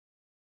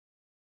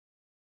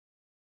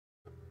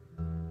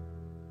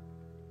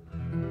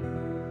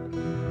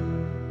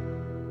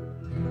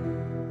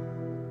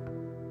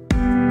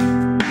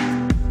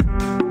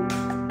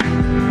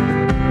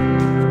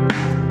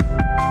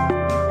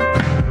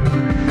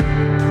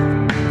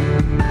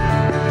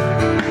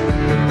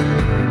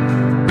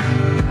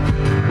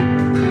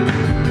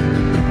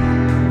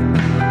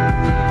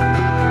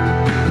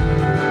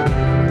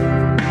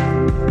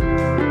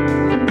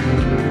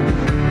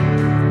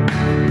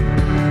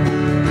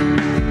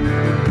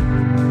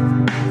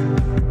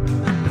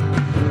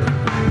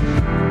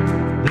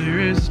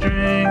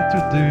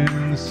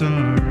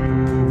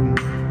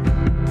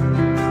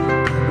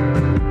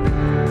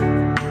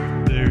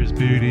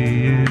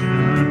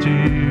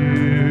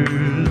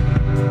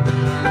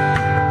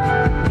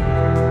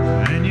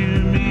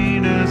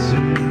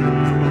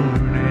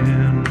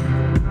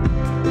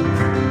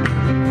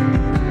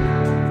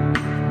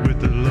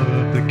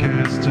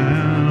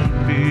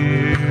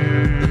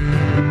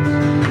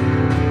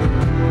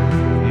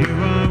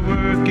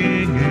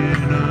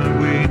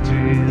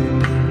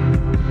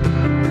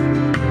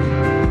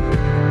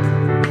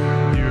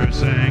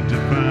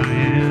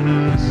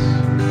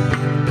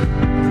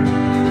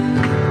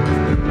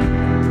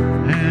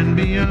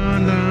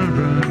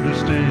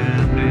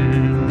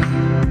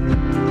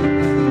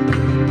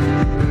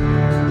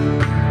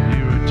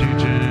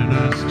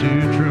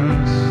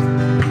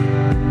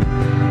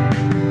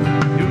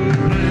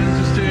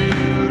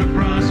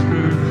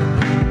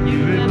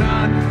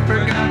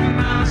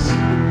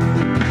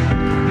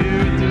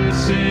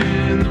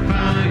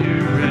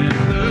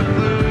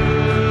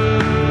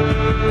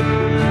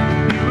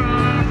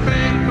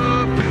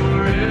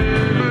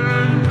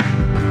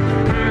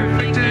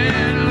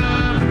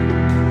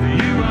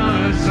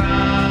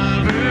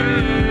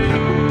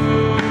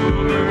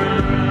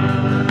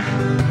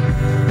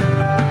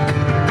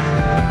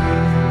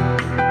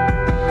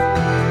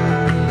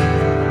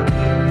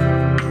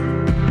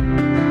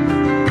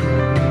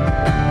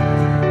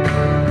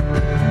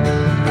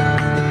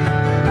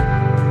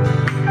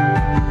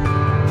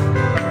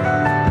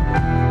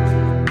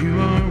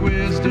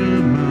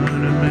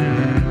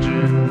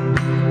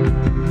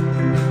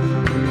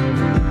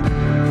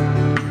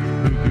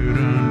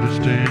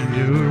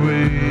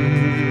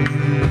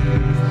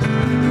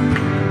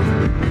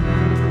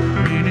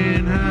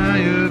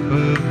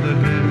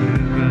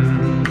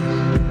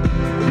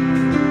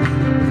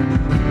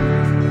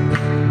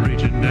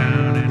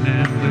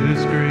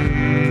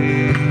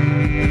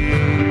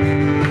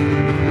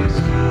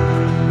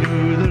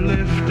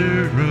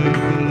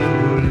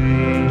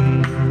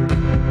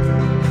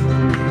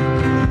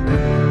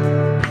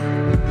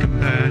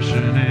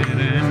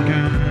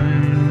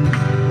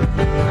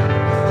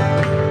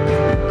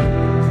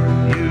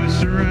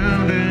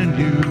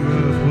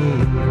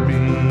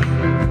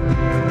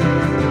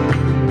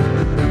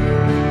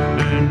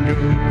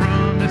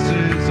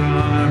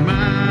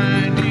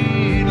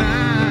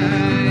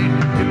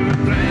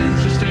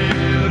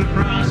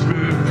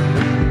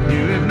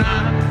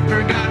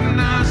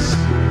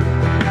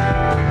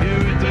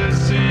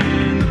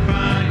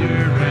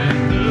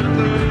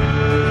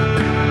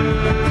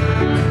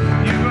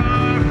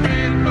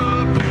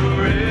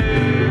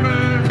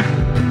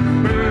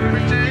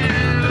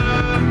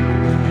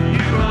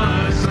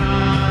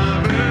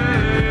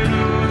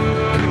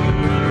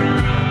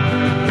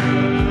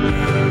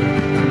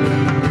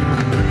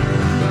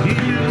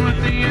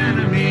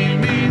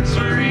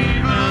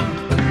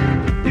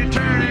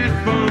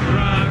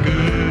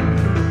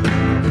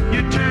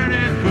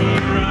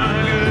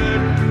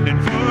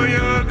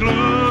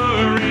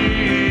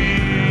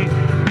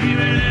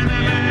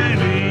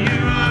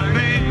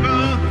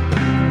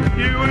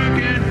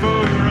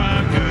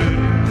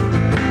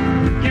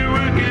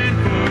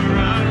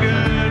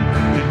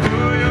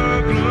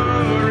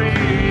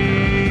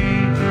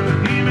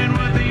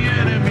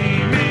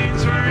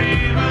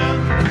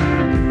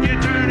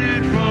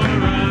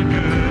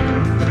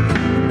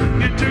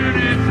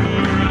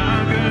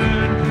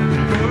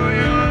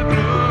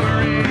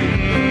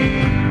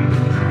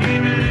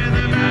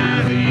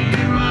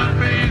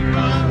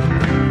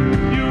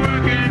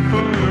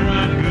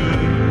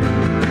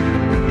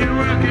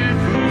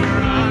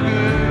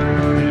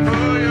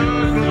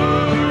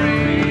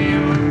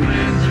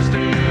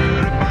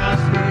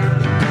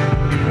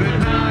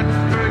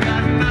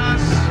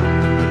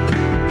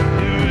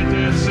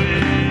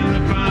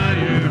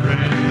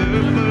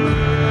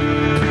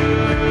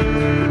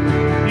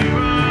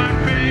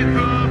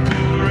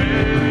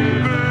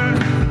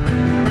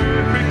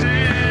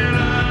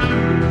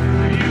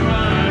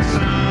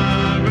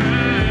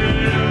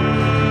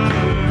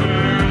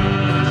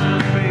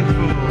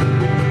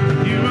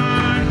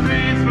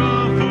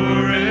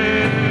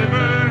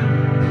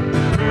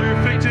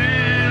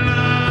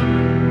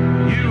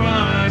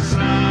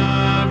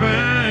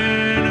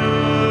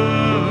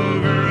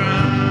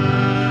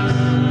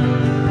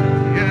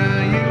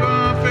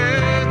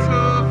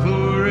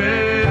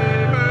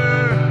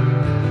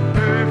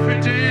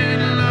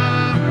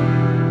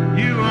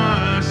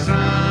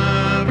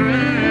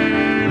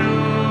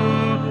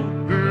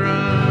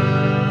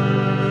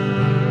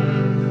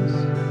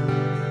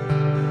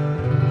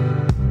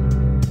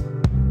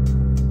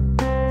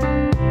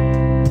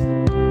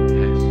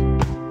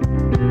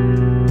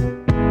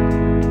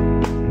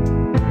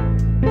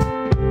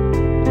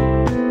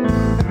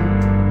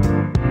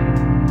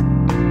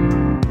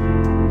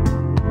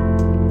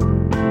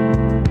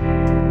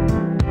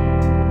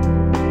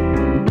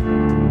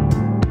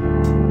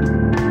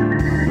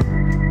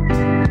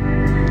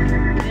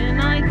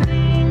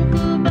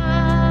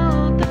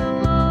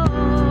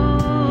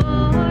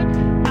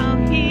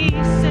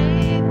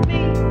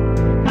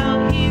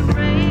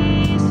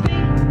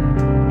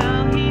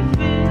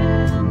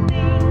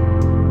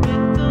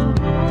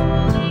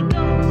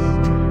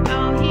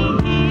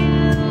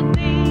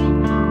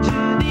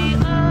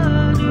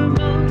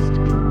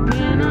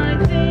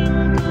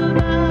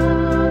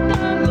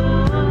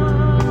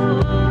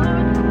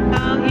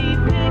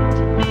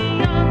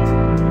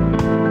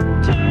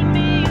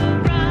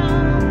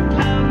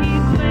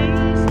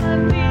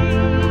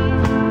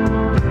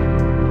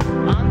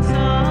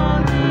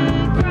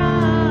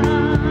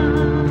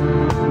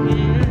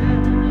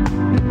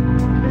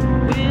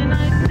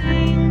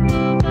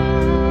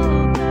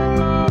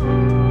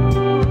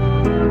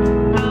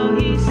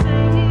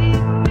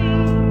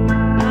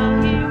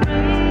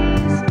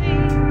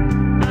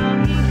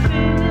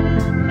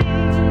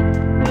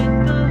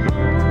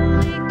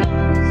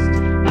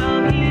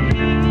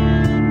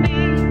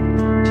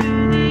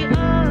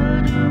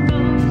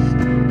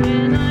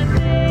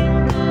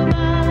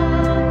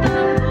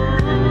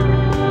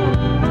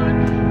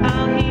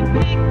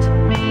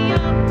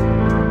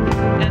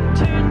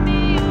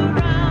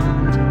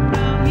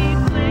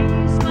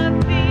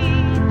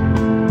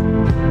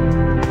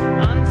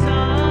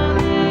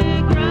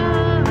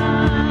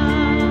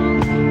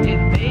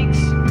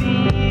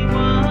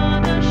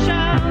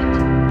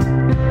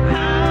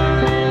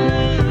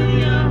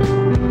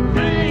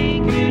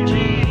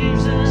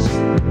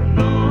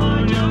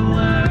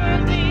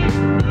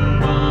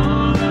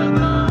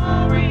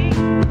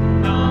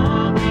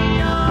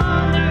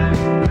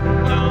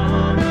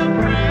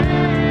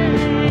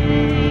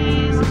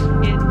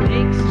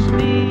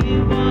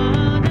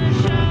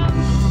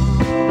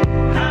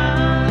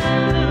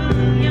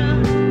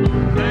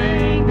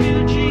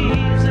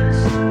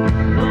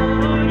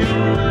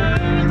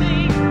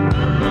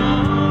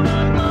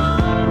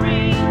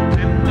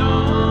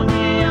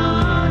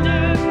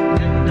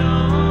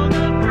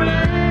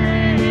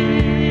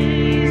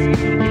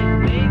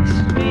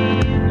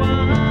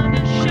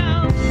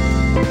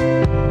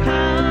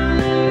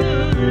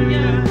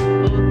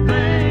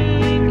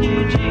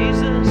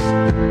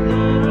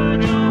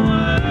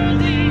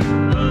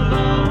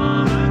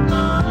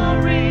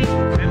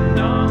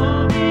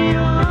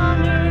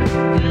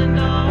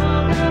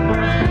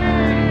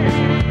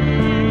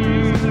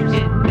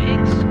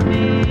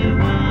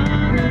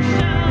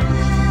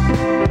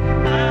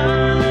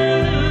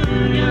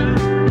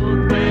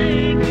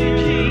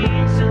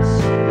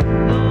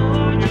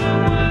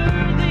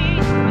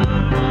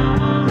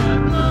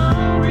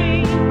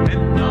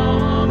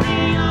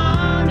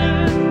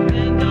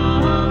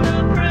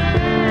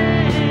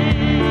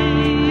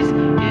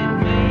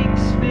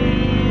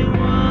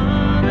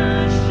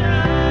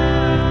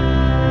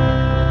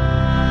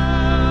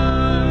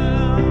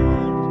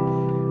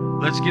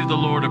Let's give the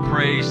Lord a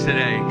praise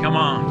today. Come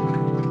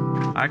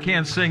on. I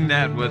can't sing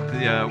that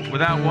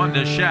without wanting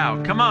to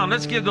shout. Come on,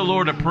 let's give the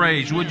Lord a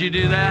praise. Would you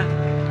do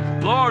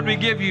that? Lord, we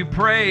give you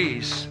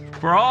praise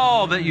for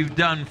all that you've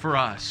done for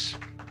us.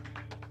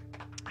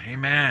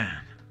 Amen.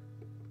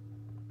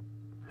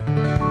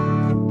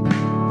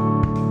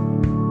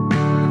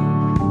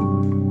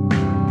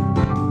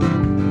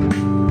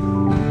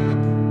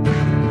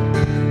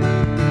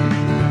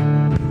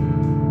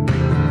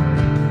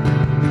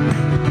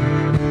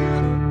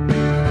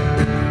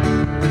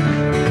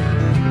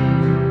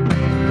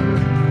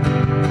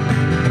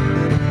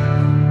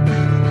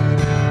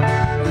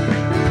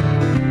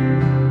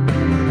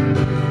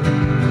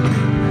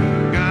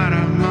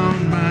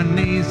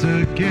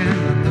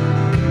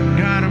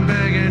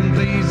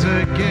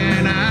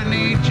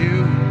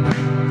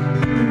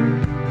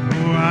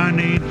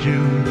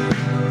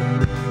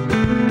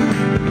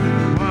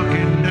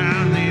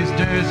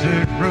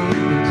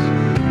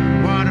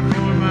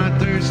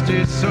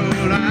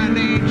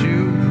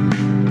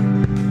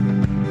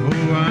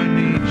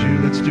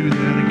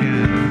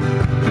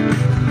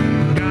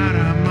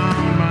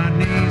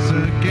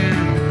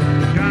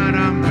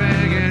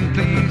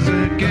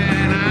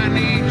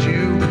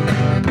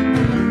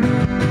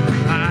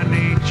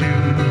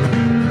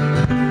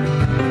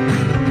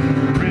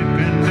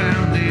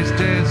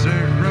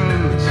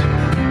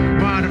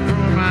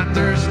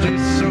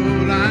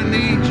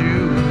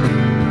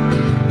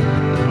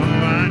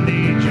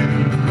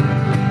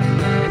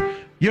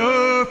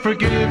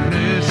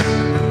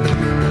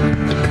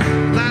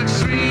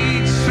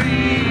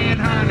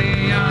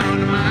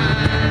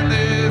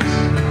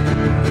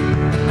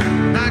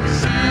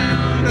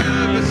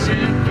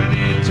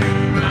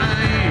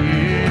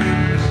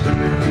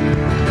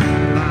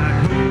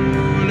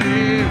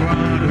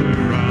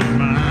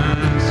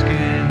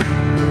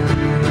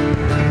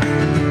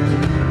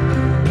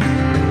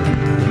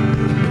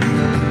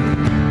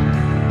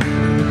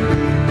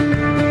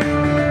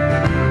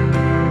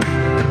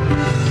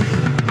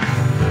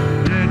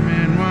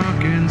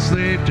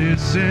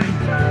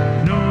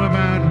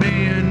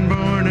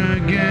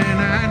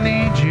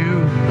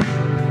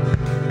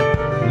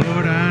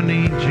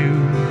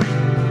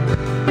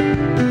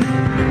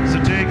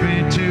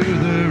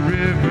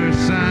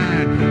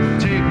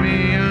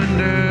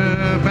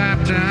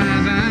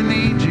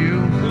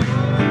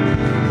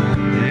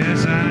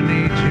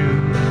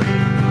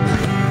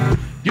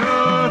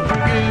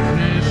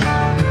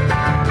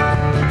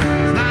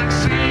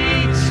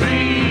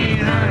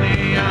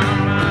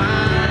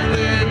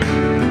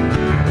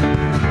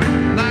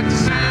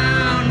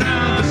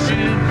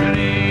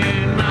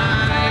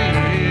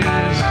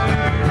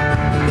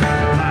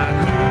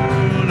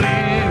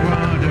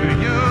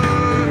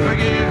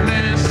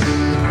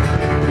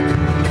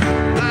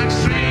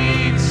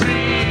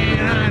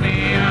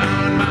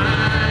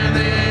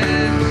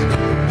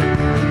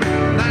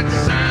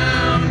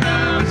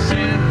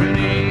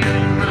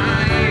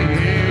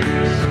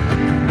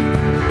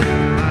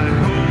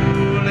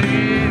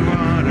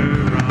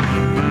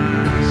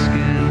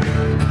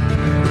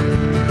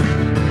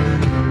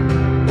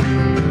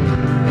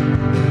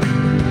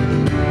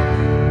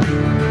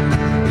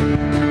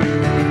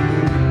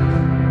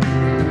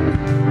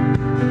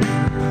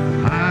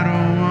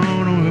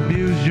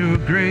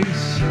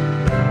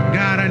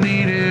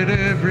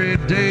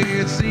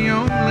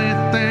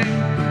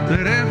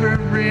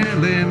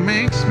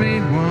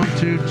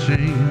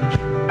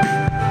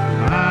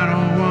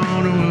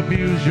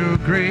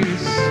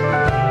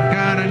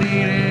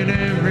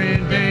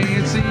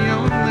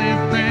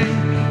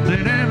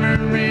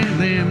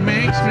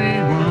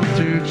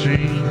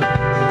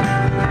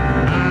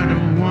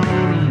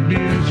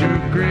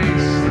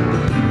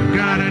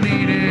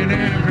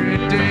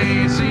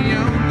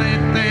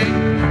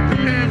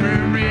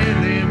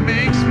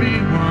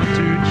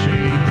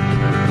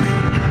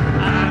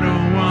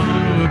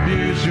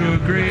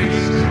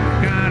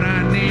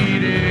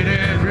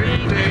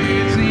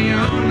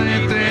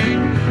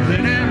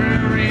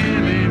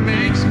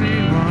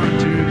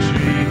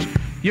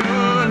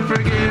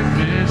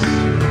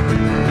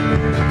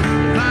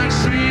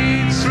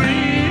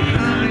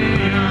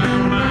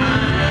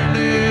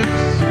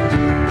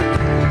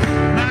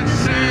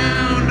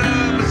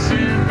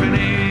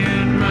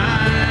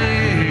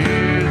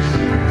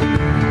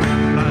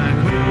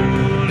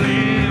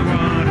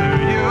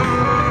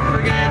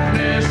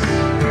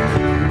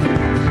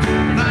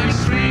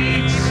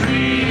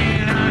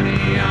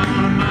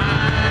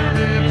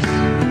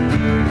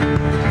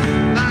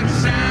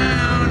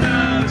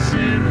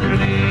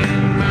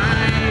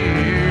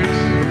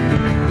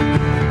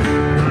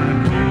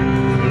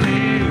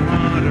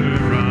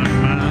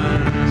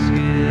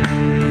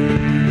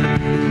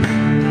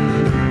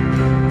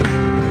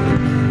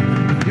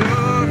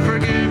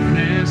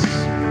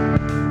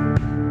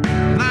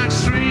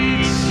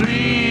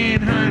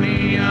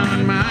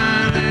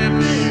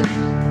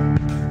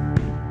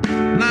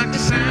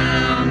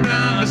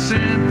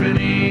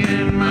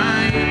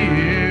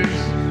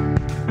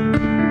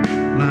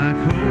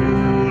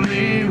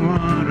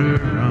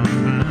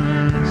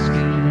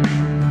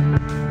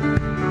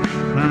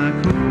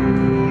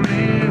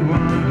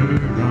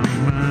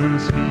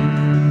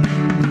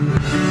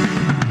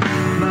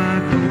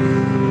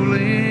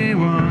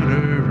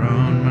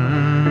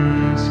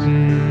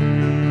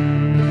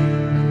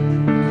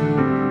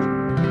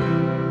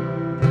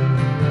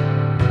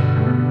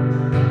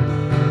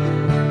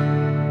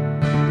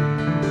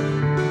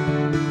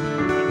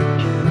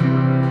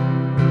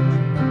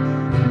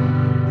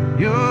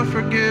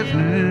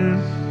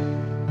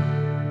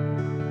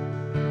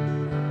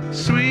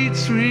 Sweet,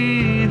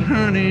 sweet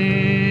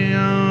honey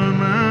on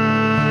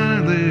my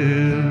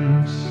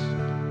lips,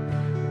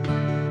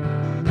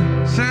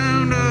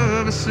 sound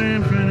of a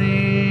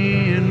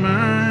symphony in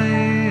my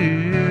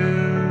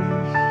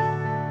ears,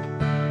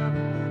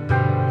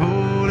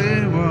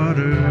 holy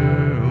water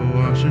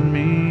washing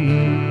me.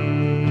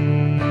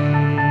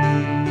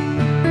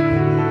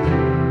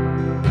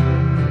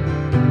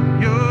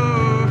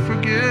 Your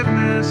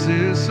forgiveness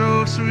is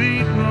so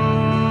sweet,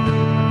 Lord.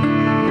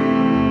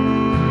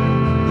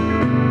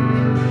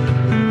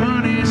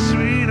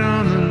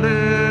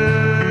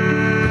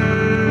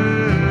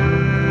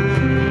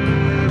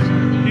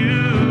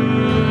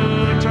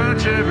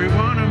 Every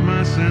one of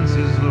my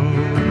senses,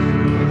 Lord,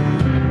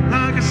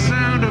 like a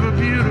sound of a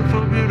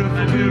beautiful,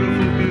 beautiful,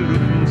 beautiful,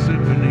 beautiful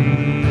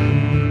symphony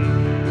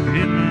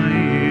in my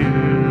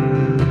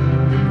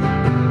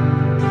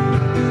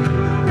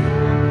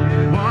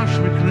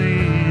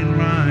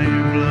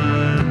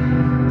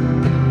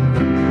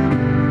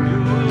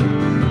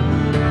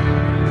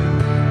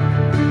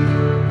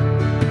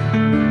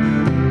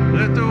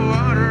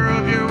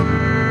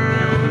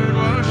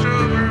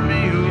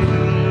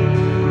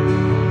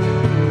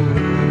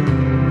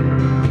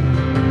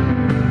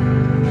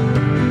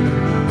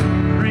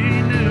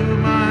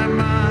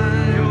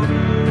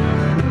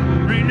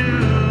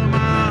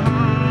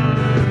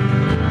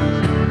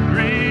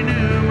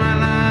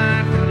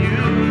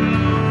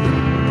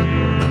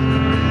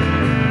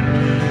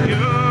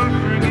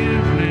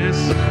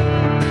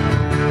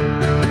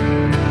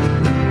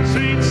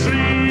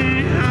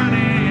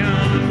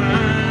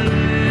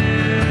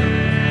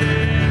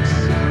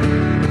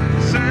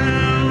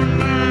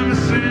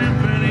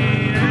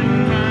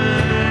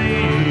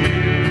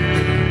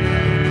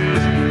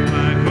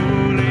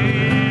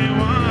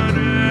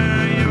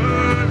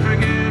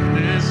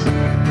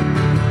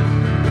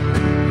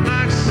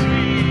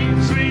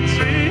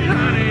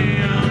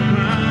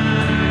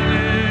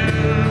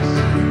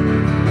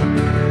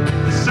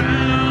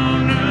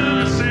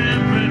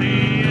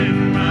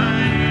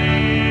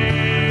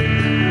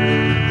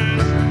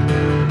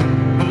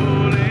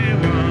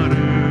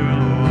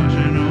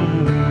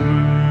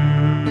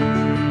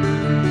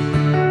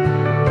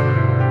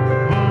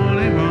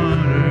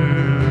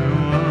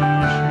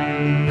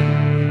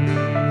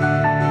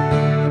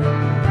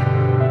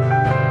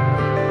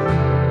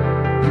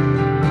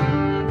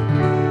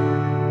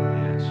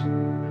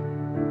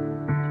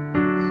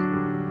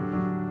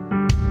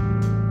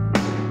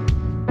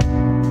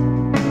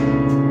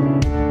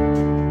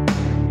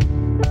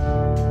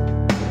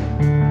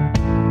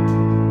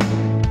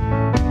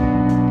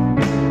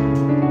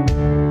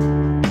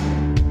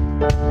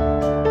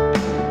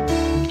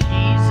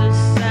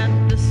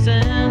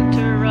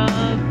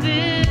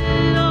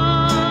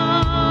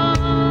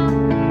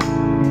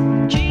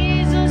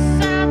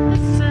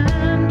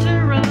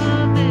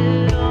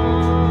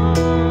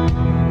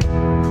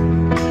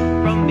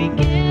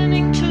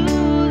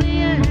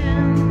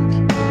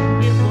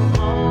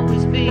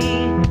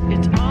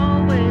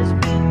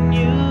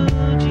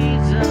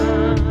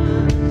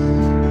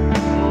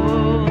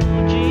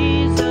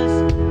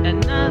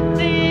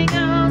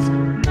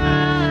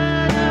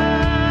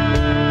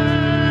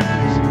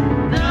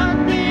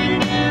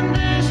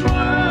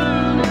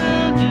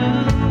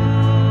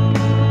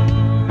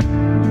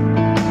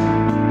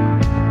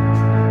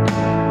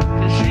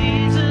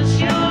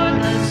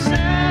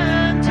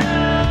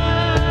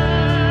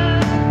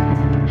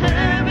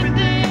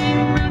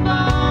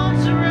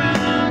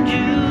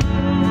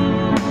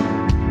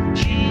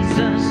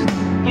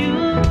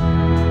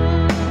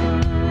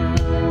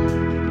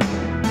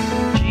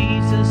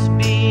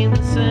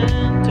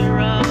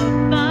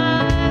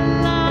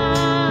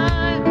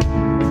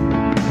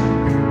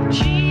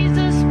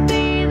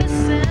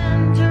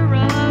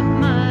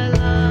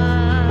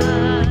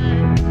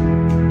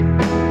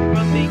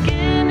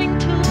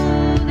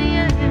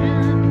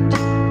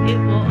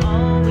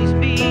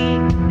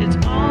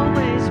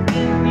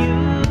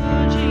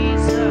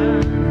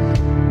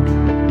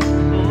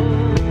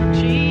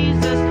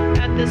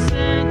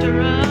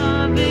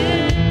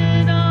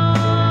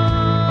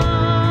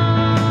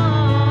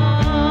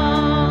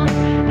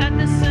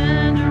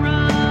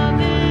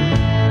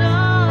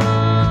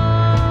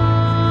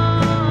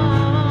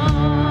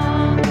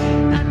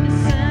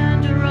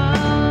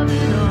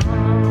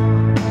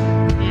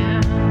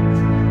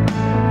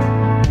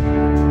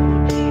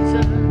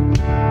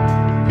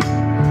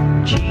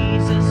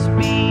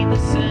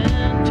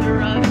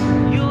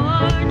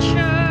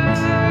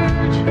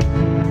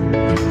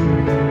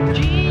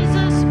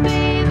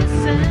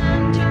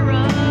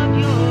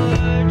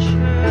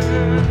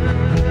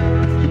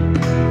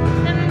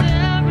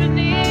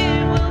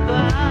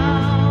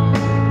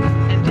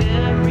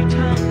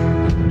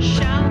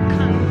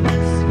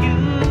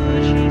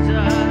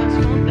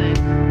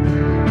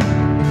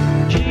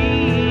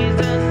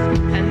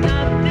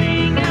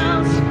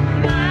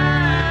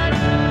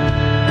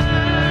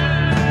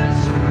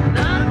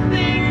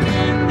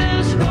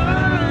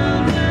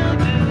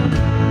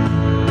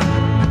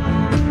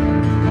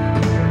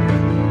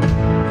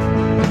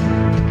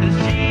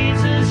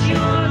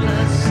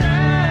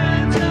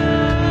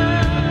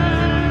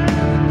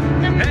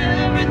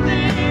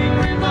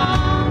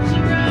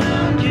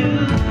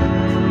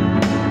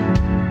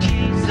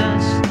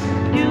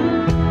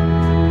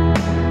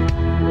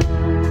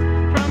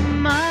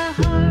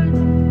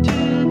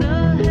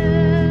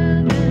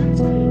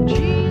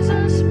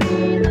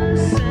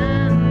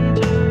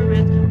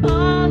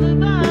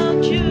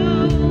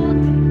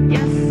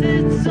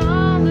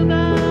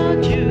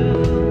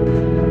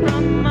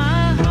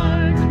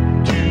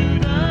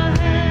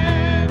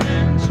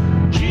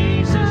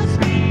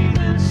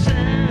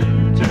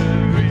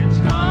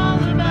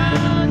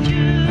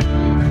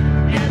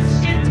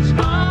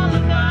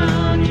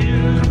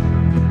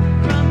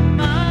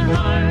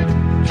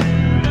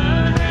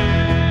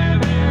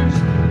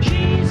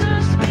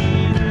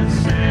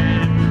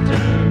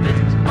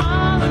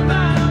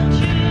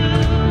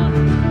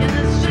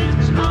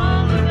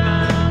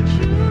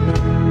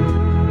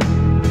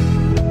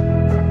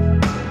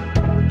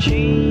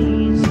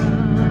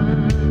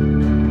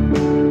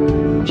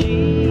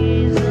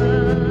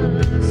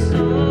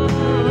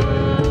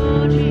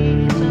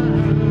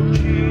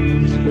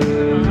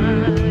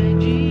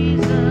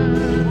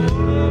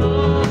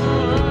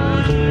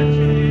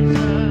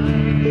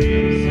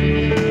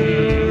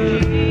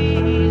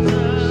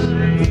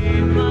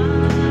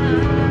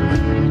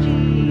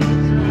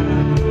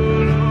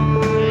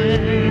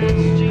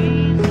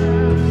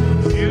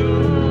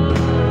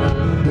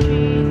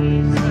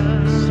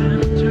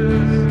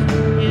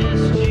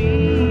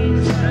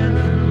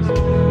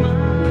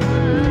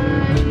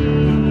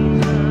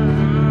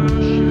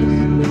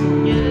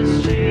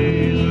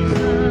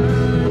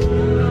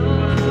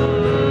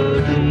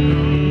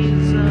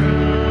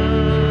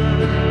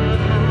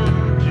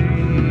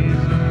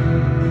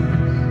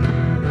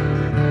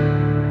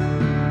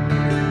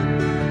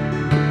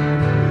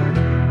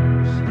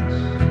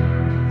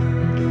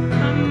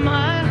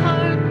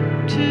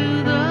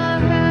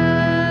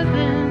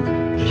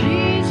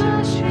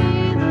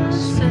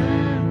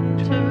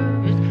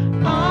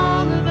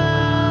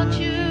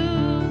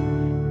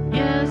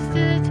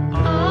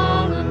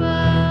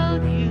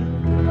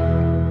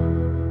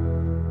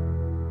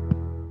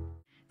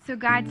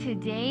God,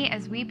 today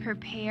as we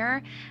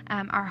prepare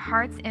our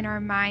hearts and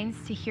our minds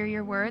to hear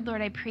your word, Lord,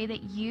 I pray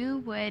that you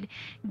would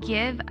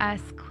give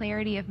us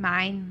clarity of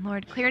mind,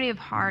 Lord, clarity of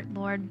heart,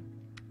 Lord.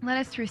 Let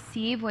us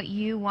receive what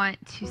you want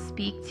to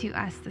speak to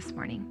us this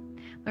morning.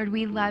 Lord,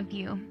 we love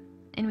you,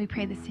 and we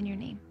pray this in your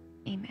name.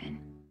 Amen.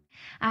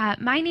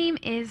 My name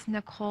is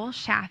Nicole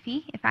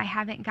Shafei, if I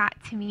haven't got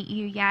to meet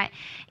you yet,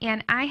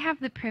 and I have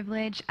the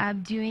privilege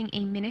of doing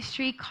a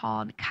ministry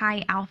called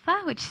Chi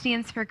Alpha, which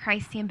stands for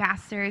Christ the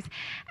Ambassadors,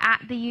 at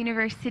the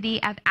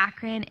University of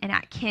Akron and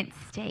at Kent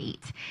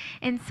State.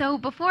 And so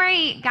before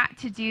I got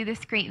to do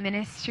this great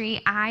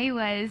ministry, I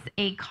was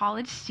a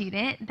college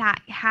student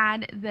that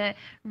had the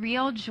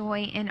real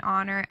joy and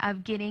honor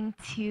of getting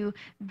to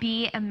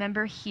be a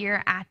member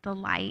here at the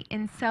Light.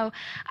 And so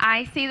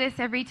I say this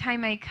every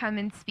time I come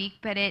and speak,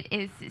 but it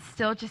is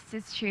still just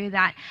as true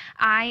that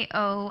I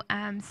owe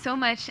so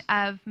much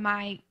of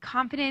my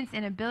confidence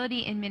and ability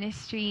in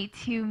ministry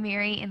to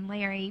Mary and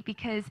Larry,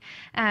 because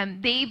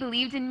they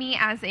believed in me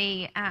as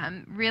a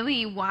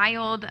really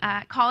wild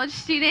college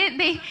student.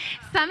 They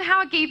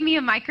somehow gave me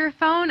a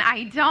microphone.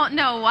 I don't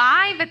know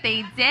why, but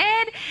they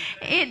did.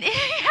 And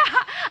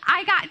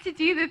I got to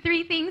do the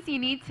 3 things you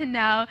need to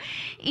know.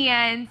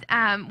 And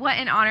what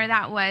an honor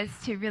that was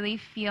to really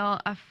feel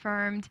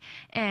affirmed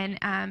and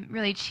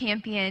really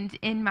championed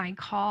in my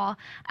call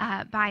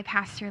by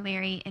Pastor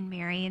Larry and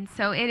Mary. And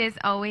so it is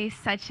always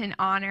such an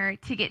honor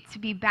to get to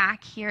be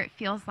back here. It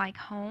feels like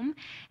home.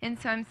 And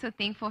so I'm so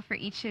thankful for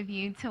each of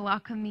you to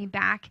welcome me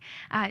back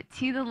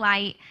to the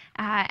Light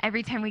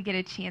every time we get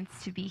a chance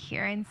to be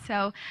here. And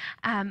so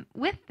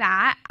with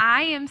that,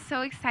 I am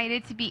so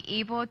excited to be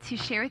able to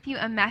share with you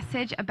a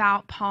message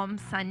about Palm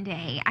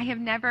Sunday. I have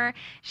never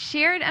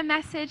shared a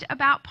message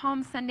about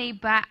Palm Sunday,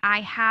 but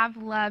I have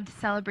loved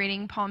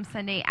celebrating Palm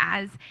Sunday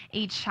as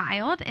a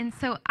child. And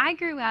so I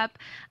grew up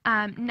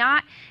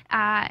not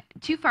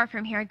too far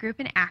from here. I grew up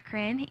in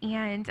Akron,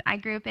 and I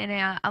grew up in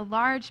a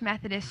large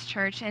Methodist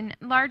church, and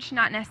large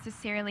not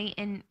necessarily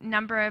in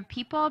number of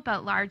people,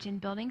 but large in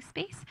building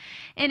space.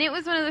 And it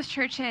was one of those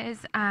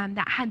churches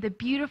that had the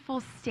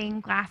beautiful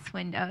stained glass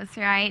windows,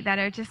 right, that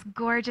are just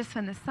gorgeous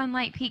when the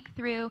sunlight peeked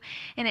through,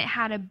 and it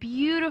had a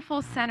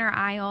beautiful center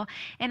aisle.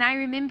 And I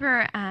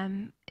remember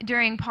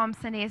during Palm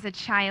Sunday as a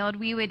child,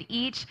 we would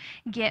each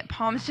get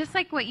palms, just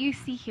like what you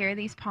see here,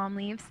 these palm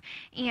leaves,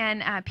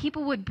 and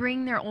people would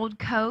bring their old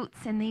coats,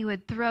 and they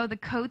would throw the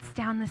coats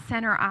down the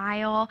center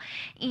aisle.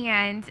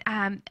 And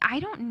I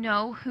don't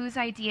know whose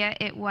idea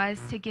it was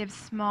to give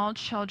small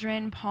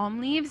children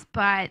palm leaves,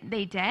 but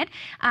they did.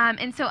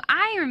 And so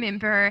I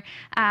remember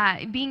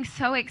being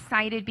so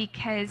excited,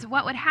 because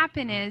what would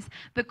happen is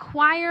the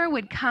choir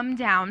would come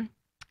down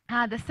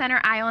the center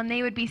aisle, and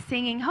they would be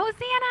singing,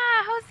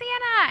 "Hosanna,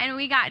 Hosanna," and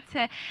we got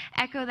to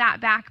echo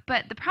that back.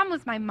 But the problem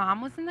was my mom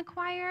was in the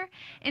choir,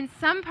 and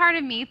some part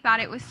of me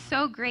thought it was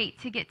so great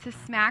to get to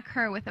smack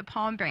her with a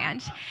palm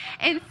branch.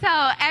 And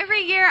so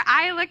every year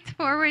I looked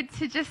forward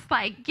to just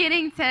like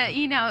getting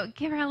to,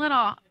 give her a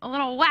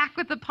little whack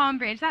with the palm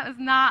branch. That was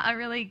not a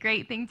really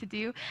great thing to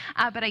do,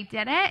 but I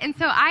did it. And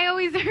so I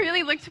always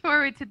really looked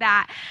forward to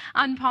that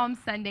on Palm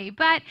Sunday.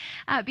 But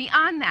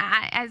beyond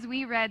that, as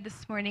we read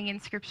this morning in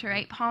Scripture,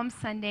 right, Palm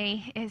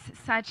Sunday is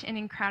such an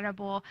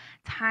incredible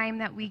time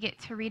that we get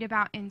to read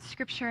about in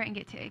Scripture and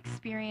get to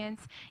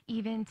experience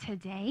even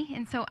today.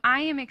 And so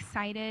I am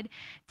excited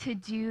to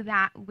do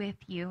that with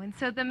you. And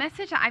so the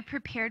message that I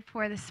prepared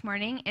for this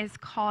morning is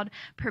called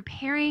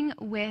Preparing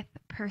with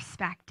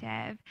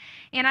Perspective.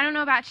 And I don't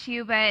know about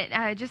you,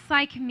 but just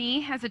like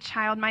me as a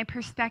child, my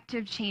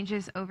perspective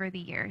changes over the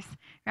years,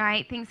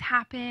 right? Things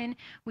happen,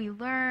 we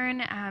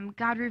learn,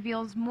 God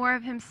reveals more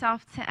of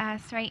himself to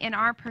us, right? And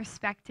our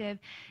perspective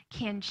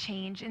can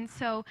change. And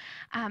so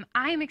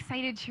I'm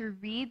excited to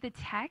read the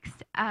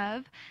text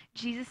of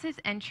Jesus'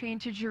 entry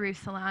into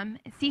Jerusalem,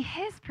 see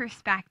his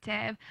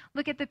perspective,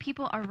 look at the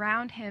people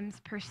around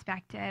him's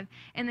perspective,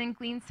 and then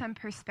glean some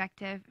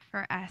perspective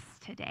for us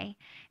today.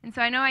 And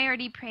so I know I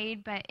already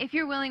prayed, but if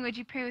you're willing, would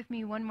you pray with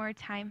me one more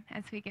time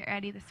as we get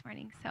ready this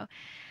morning? So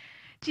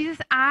Jesus,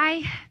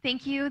 I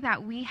thank you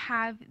that we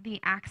have the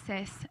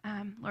access,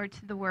 Lord,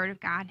 to the Word of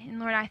God. And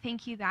Lord, I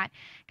thank you that,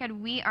 God,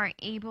 we are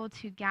able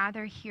to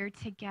gather here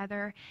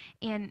together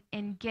and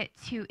get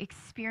to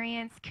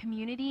experience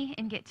community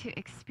and get to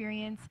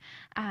experience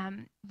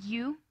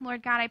you.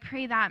 Lord God, I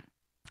pray that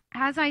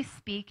as I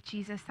speak,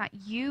 Jesus, that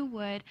you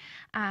would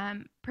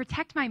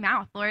protect my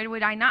mouth. Lord,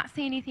 would I not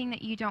say anything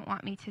that you don't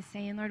want me to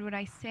say? And Lord, would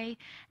I say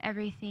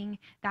everything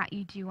that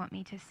you do want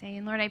me to say?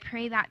 And Lord, I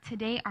pray that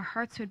today our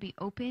hearts would be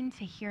open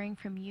to hearing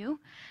from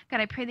you. God,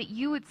 I pray that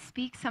you would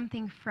speak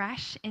something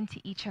fresh into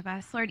each of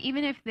us. Lord,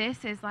 even if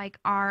this is like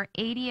our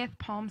 80th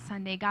Palm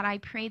Sunday, God, I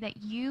pray that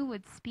you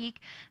would speak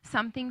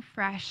something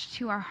fresh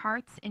to our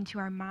hearts and to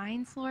our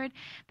minds, Lord,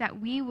 that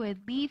we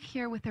would leave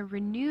here with a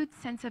renewed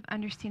sense of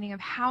understanding of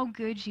how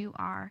good you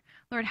are.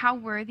 Lord, how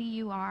worthy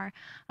you are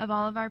of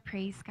all of our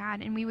praise,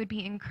 God, and we would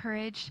be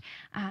encouraged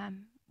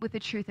with the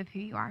truth of who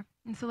you are.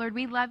 And so, Lord,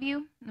 we love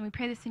you, and we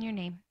pray this in your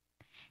name.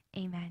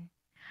 Amen.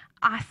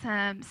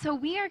 Awesome. So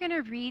we are going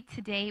to read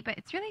today, but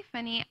it's really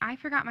funny. I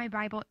forgot my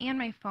Bible and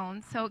my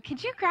phone. So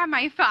could you grab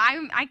my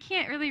phone? I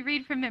can't really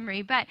read from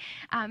memory, but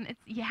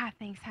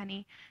thanks,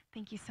 honey.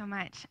 Thank you so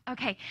much.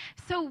 Okay,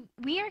 so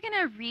we are going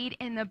to read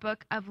in the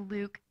book of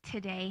Luke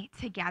today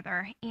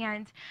together.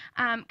 And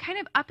kind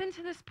of up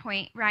until this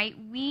point, right,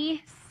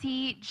 we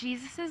see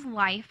Jesus'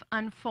 life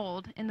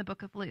unfold in the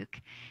book of Luke.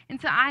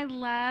 And so I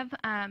love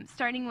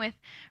starting with,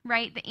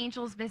 right, the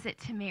angel's visit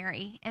to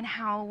Mary and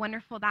how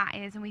wonderful that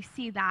is. And we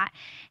see that.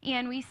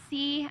 And we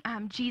see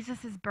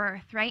Jesus'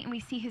 birth, right? And we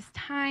see his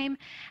time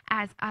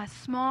as a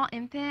small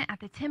infant at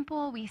the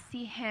temple. We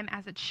see him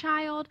as a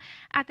child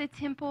at the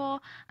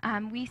temple.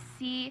 We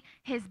see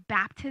his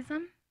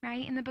baptism,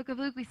 right? In the book of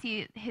Luke, we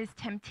see his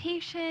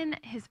temptation,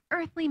 his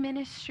earthly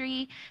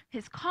ministry,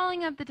 his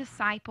calling of the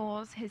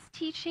disciples, his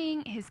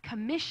teaching, his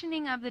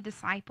commissioning of the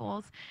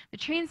disciples, the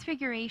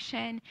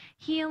transfiguration,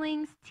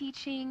 healings,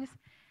 teachings.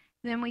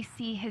 Then we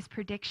see his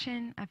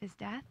prediction of his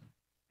death,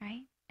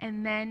 right?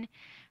 And then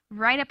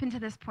right up until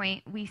this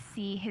point, we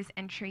see his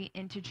entry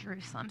into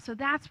Jerusalem. So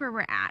that's where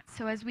we're at.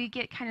 So as we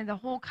get kind of the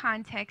whole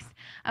context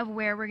of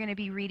where we're going to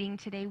be reading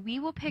today, we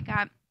will pick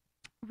up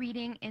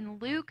reading in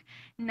Luke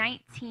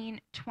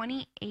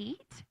 19:28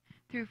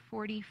 through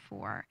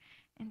 44.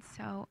 And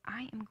so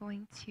I am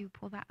going to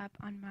pull that up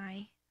on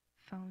my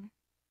phone.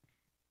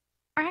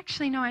 Or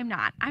actually, no, I'm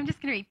not. I'm just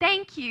going to read.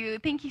 Thank you.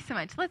 Thank you so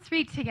much. Let's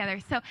read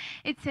together. So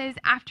it says,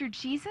 after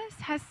Jesus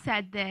has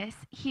said this,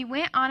 he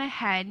went on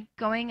ahead,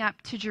 going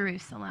up to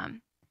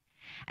Jerusalem.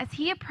 As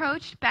he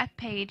approached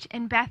Bethphage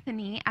and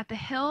Bethany at the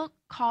hill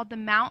called the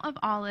Mount of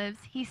Olives,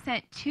 he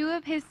sent two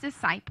of his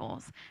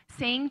disciples,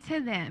 saying to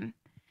them,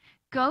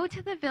 go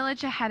to the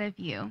village ahead of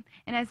you,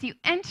 and as you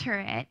enter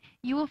it,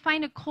 you will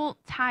find a colt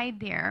tied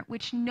there,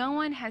 which no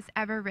one has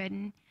ever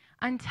ridden.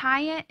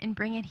 Untie it and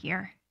bring it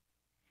here.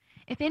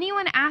 If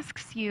anyone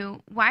asks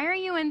you, why are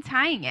you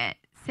untying it?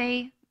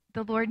 Say,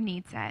 the Lord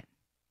needs it.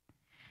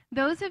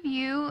 Those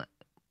who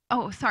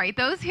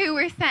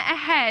were sent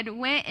ahead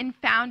went and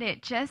found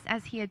it just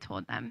as he had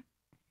told them.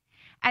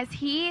 As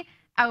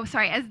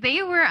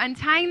they were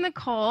untying the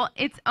colt,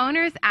 its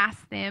owners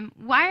asked them,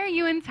 why are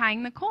you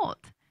untying the colt?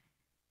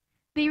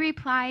 They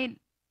replied,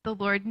 the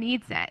Lord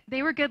needs it.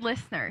 They were good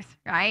listeners,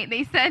 right?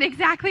 They said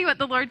exactly what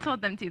the Lord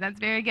told them to.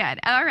 That's very good.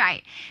 All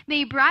right.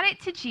 They brought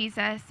it to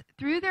Jesus,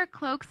 threw their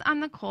cloaks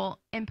on the colt,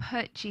 and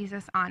put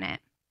Jesus on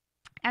it.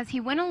 As he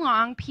went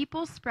along,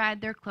 people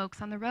spread their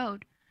cloaks on the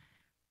road.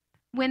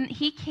 When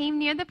he came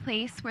near the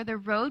place where the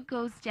road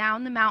goes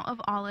down the Mount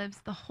of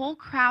Olives, the whole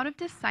crowd of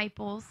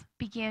disciples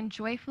began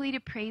joyfully to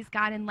praise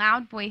God in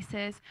loud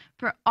voices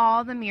for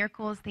all the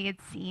miracles they had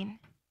seen.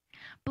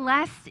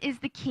 Blessed is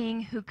the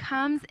King who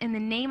comes in the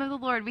name of the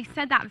Lord. We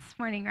said that this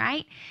morning,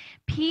 right?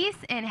 Peace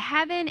in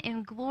heaven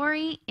and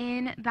glory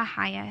in the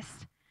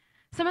highest.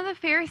 Some of the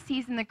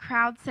Pharisees in the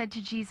crowd said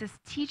to Jesus,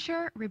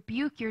 teacher,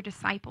 rebuke your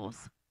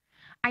disciples.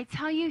 I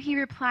tell you, he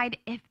replied,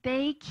 if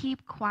they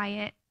keep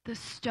quiet, the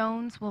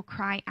stones will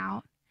cry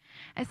out.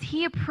 As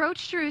he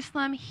approached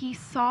Jerusalem, he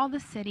saw the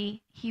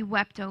city. He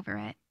wept over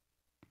it.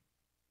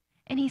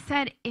 And he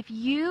said, if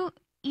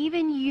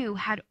even you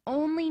had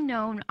only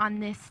known on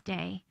this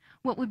day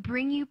what would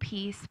bring you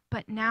peace,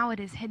 but now it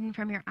is hidden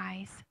from your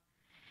eyes.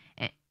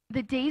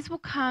 The days will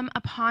come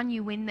upon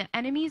you when the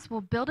enemies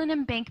will build an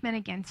embankment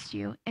against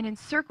you and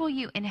encircle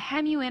you and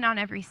hem you in on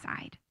every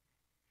side.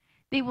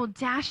 They will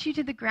dash you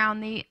to the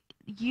ground,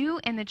 you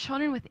and the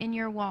children within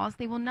your walls.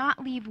 They will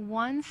not leave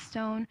one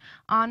stone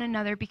on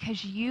another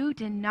because you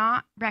did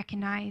not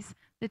recognize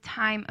the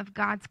time of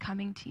God's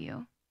coming to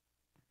you.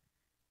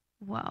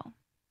 Whoa.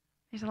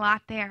 There's a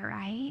lot there,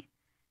 right?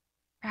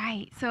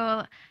 Right.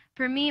 So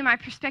for me, my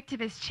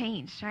perspective has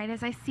changed, right?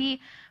 As I see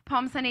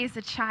Palm Sunday as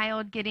a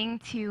child getting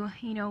to,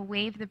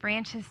 wave the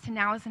branches to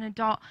now as an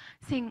adult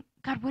saying,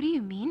 God, what do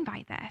you mean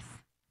by this?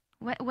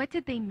 What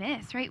did they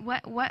miss, right?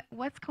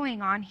 What's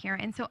going on here?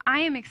 And so I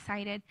am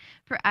excited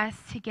for us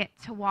to get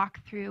to walk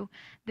through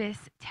this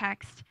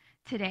text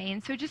today.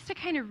 And so just to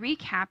kind of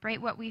recap,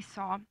 right, what we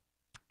saw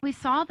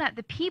that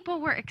the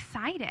people were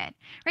excited,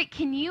 right?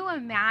 Can you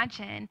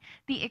imagine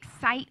the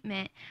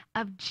excitement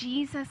of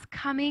Jesus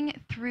coming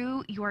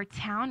through your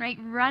town, right?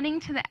 Running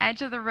to the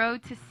edge of the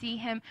road to see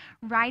him,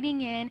 riding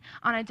in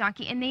on a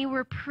donkey, and they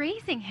were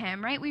praising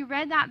him, right? We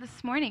read that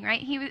this morning,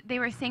 right? They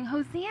were saying,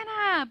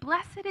 Hosanna,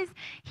 blessed is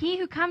he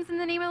who comes in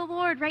the name of the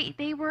Lord, right?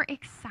 They were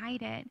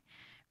excited,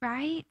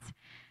 right?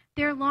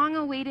 Their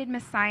long-awaited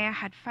Messiah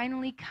had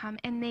finally come,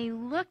 and they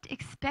looked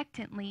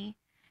expectantly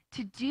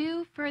to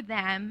do for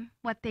them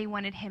what they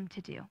wanted him to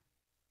do,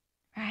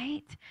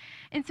 right?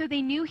 And so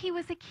they knew he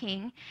was a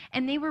king,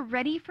 and they were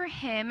ready for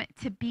him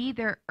to be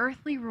their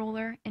earthly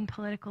ruler and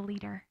political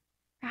leader,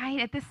 right?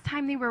 At this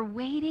time, they were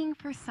waiting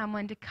for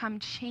someone to come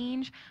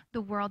change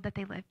the world that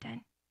they lived in,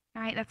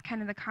 right? That's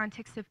kind of the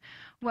context of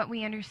what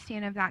we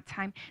understand of that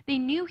time. They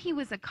knew he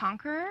was a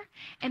conqueror,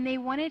 and they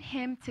wanted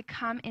him to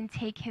come and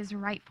take his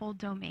rightful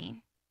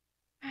domain,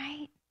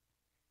 right?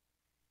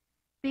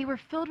 they were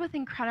filled with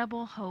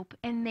incredible hope,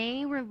 and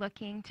they were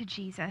looking to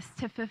Jesus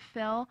to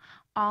fulfill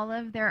all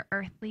of their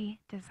earthly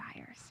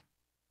desires,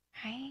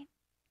 right?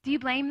 Do you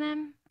blame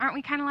them? Aren't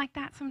we kind of like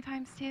that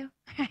sometimes too?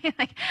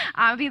 Like,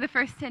 I'll be the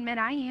first to admit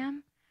I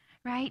am,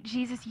 right?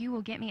 Jesus, you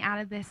will get me out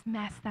of this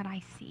mess that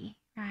I see,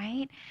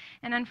 right?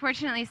 And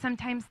unfortunately,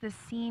 sometimes the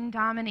seen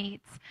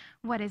dominates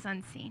what is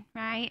unseen,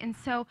 right? And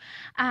so,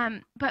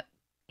 but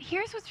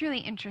here's what's really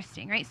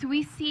interesting, right? So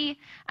we see,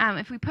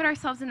 if we put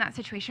ourselves in that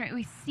situation, right,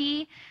 we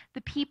see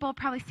the people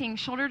probably sitting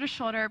shoulder to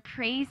shoulder,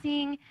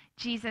 praising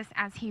Jesus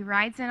as he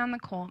rides in on the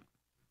colt.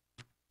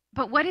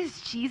 But what is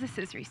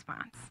Jesus's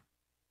response,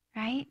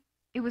 right?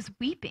 It was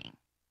weeping.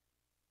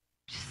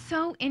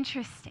 So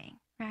interesting,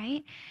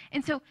 right?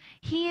 And so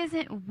he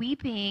isn't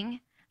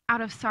weeping out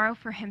of sorrow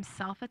for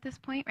himself at this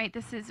point, right?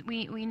 This is,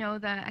 we know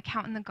the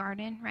account in the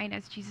garden, right,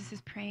 as Jesus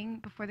is praying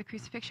before the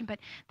crucifixion, but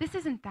this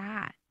isn't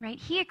that, right?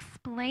 He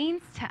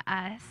explains to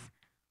us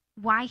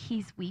why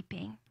he's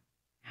weeping,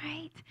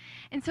 right?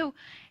 And so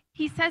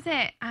he says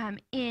it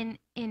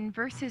in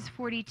verses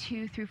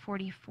 42 through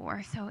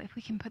 44. So if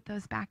we can put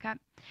those back up.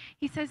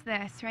 He says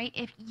this, right?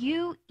 If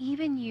you,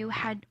 even you,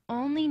 had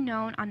only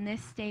known on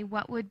this day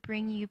what would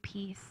bring you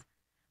peace,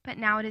 but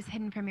now it is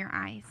hidden from your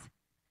eyes,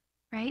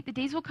 right? The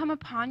days will come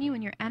upon you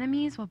and your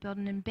enemies will build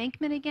an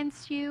embankment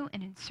against you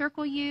and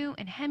encircle you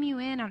and hem you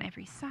in on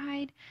every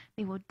side.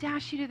 They will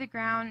dash you to the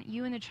ground,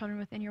 you and the children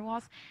within your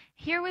walls.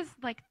 Here was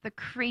like the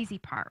crazy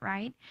part,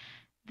 right?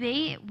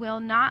 They will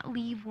not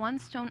leave one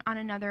stone on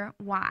another.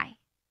 Why?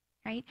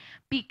 Right?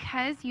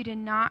 Because you did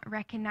not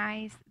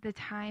recognize the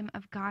time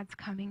of God's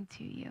coming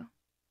to you.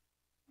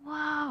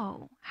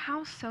 Whoa,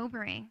 how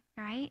sobering,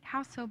 right?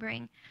 How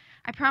sobering.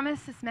 I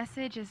promise this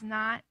message is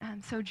not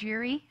so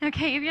dreary,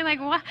 okay? If you're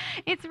like, what?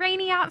 It's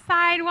rainy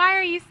outside. Why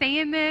are you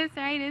saying this,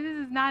 right? This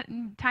is not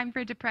time for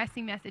a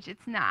depressing message.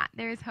 It's not.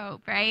 There's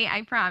hope, right?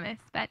 I promise.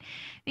 But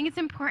I think it's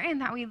important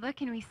that we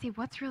look and we see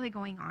what's really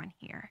going on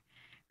here,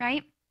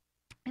 right?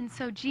 And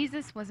so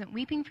Jesus wasn't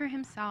weeping for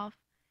himself.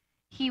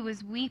 He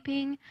was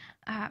weeping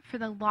for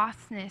the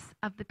lostness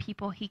of the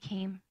people he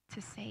came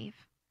to save,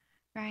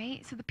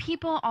 right? So the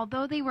people,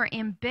 although they were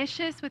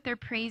ambitious with their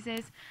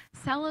praises,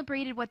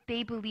 celebrated what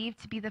they believed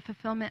to be the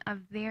fulfillment of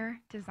their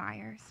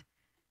desires,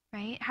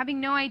 right? Having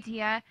no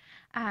idea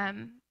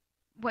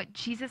what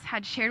Jesus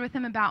had shared with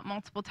them about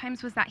multiple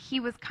times was that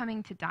he was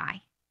coming to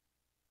die,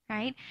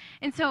 right?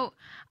 And so,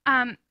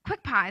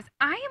 quick pause.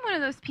 I am one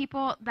of those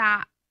people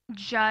that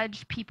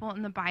judge people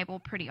in the Bible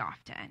pretty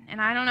often. And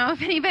I don't know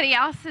if anybody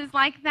else is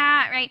like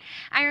that, right?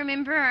 I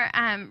remember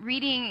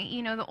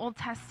reading, the Old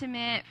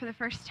Testament for the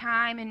first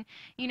time and,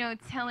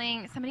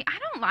 telling somebody, I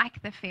don't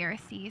like the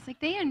Pharisees. Like,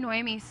 they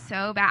annoy me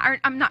so bad. Or,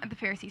 I'm not the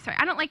Pharisees, sorry.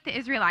 I don't like the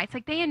Israelites.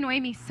 Like, they annoy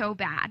me so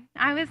bad.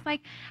 I was like,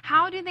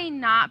 how do they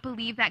not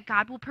believe that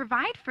God will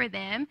provide for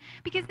them?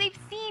 Because they've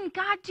seen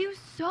God do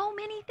so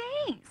many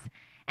things.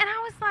 And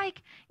I was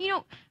like,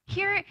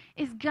 here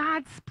is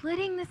God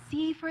splitting the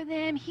sea for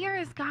them. Here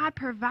is God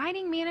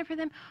providing manna for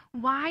them.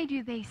 Why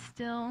do they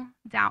still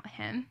doubt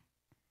him?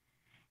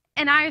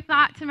 And I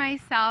thought to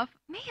myself,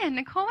 man,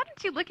 Nicole, why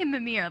don't you look in the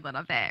mirror a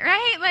little bit,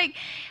 right? Like,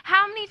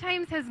 how many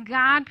times has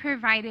God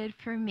provided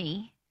for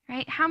me,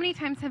 right? How many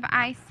times have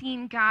I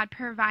seen God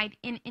provide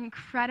in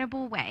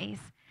incredible ways?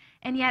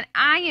 And yet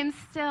I am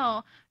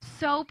still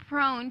so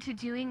prone to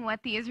doing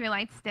what the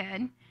Israelites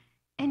did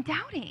and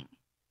doubting,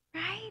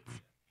 right?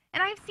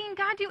 And I've seen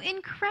God do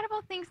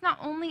incredible things not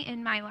only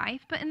in my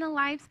life, but in the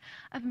lives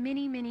of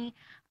many, many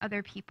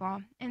other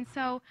people. And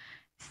so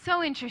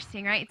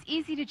interesting, right? It's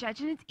easy to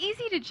judge. And it's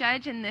easy to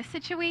judge in this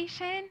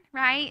situation,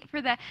 right?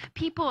 For the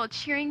people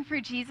cheering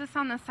for Jesus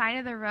on the side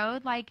of the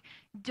road, like,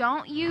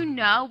 don't you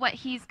know what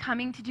he's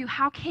coming to do?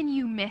 How can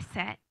you miss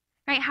it?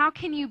 Right? How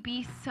can you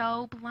be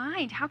so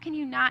blind? How can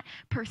you not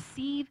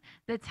perceive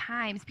the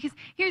times? Because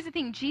here's the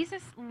thing.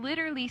 Jesus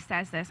literally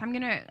says this. I'm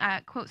going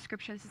to quote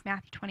scripture. This is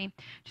Matthew 20.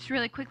 Just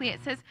really quickly.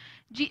 It says,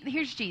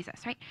 here's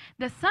Jesus, right?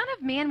 The Son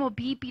of Man will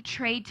be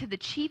betrayed to the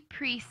chief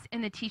priests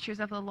and the teachers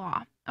of the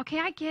law. Okay,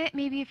 I get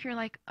maybe if you're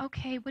like,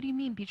 okay, what do you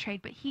mean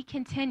betrayed? But he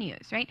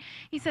continues, right?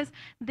 He says,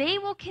 they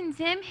will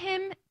condemn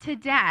him to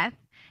death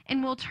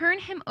and will turn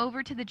him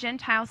over to the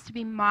Gentiles to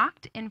be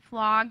mocked and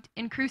flogged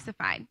and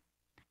crucified.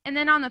 And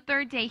then on the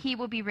third day, he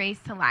will be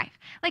raised to life.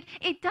 Like,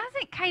 it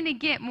doesn't kind of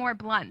get more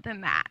blunt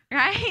than that,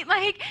 right?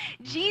 Like,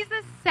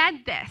 Jesus said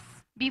this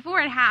before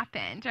it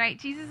happened, right?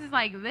 Jesus is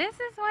like, this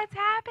is what's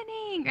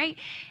happening, right?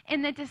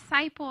 And the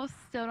disciples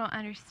still don't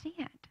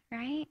understand,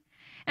 right?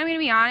 And I'm going to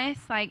be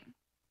honest, like,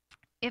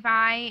 if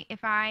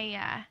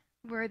I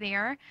were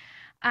there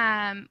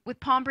with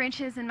palm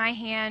branches in my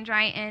hand,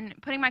 right, and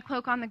putting my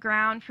cloak on the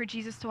ground for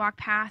Jesus to walk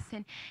past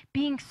and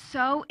being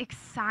so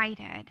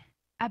excited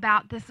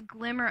about this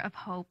glimmer of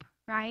hope,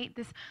 right?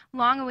 This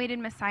long-awaited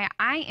Messiah,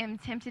 I am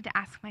tempted to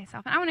ask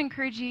myself, and I want to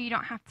encourage you, you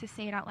don't have to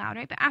say it out loud,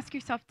 right? But ask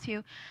yourself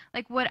too,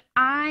 like, would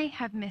I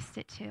have missed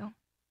it too,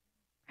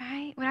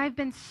 right? Would I have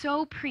been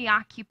so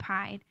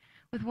preoccupied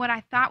with what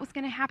I thought was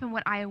going to happen,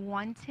 what I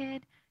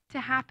wanted to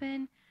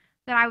happen,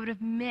 that I would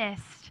have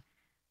missed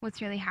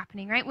what's really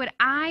happening, right? Would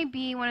I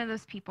be one of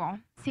those people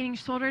standing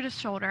shoulder to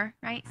shoulder,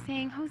 right,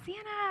 saying,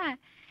 Hosanna,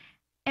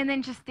 and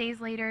then just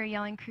days later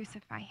yelling,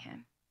 crucify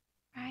him,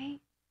 right?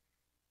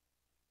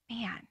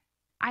 Man,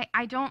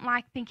 I don't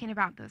like thinking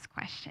about those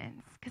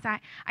questions because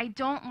I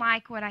don't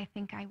like what I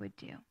think I would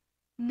do.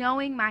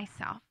 Knowing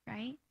myself,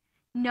 right?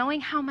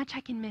 Knowing how much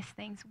I can miss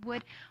things,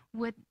 would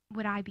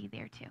I be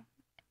there too?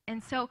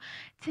 And so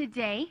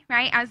today,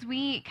 right, as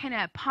we kind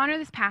of ponder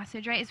this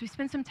passage, right, as we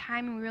spend some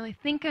time and we really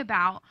think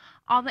about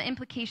all the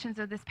implications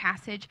of this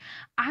passage,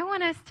 I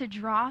want us to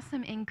draw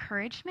some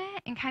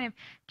encouragement and kind of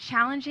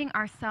challenging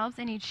ourselves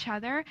and each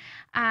other.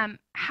 How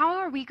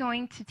are we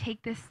going to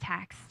take this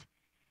text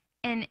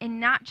and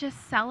not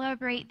just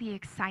celebrate the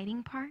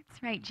exciting parts,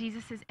 right?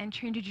 Jesus is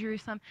entering to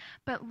Jerusalem,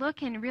 but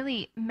look and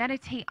really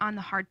meditate on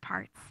the hard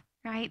parts,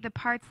 right? The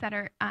parts that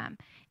are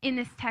in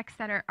this text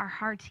that are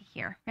hard to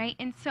hear, right?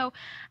 And so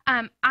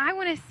I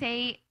want to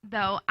say,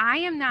 though, I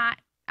am not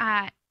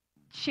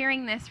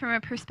sharing this from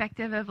a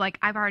perspective of like,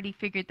 I've already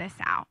figured this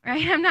out,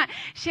 right? I'm not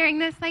sharing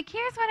this like,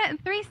 here's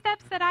 3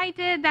 steps that I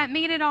did that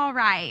made it all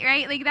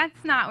right? Like,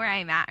 that's not where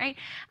I'm at, right?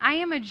 I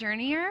am a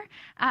journeyer,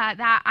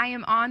 that I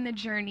am on the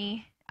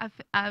journey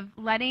of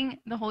letting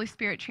the Holy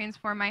Spirit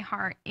transform my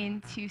heart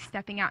into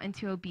stepping out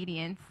into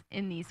obedience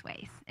in these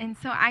ways. And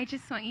so I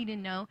just want you to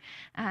know,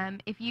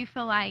 if you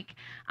feel like,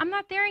 I'm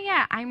not there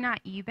yet, I'm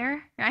not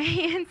either, right?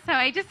 And so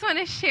I just want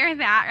to share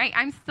that, right?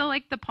 I'm still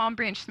like the palm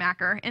branch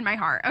smacker in my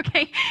heart,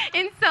 okay?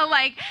 And so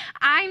like,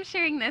 I'm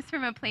sharing this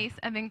from a place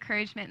of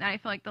encouragement that I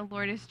feel like the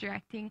Lord is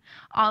directing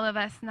all of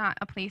us, not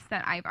a place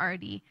that I've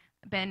already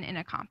been and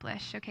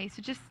accomplished, okay?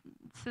 So just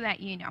so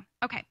that you know.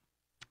 Okay.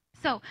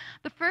 So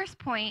the first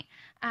point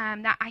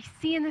that I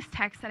see in this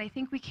text that I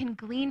think we can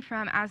glean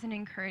from as an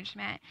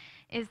encouragement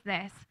is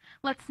this.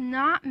 Let's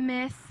not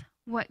miss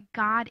what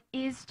God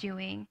is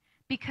doing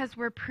because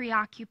we're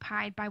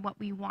preoccupied by what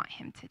we want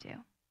him to do,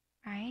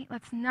 right?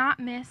 Let's not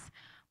miss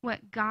what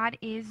God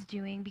is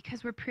doing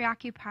because we're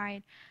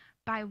preoccupied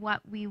by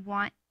what we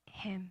want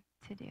him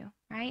to do,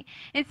 right?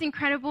 It's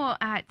incredible.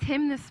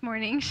 Tim this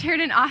morning shared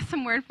an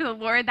awesome word for the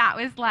Lord that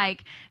was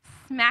like,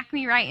 smack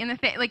me right in the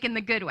face, like in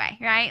the good way,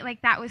 right?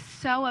 Like that was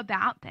so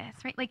about this,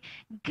 right? Like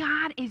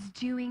God is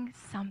doing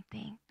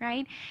something,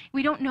 right?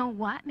 We don't know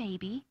what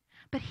maybe,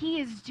 but he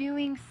is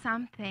doing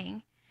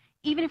something.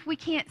 Even if we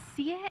can't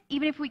see it,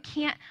 even if we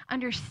can't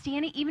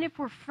understand it, even if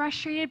we're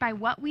frustrated by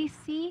what we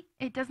see,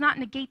 it does not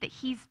negate that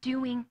he's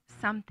doing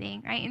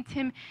something, right? And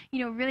Tim,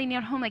 really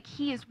nailed home, like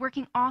he is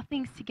working all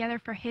things together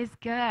for his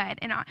good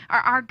and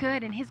our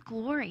good and his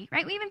glory,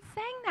 right? We even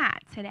sang that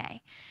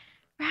today,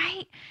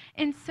 right?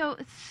 And so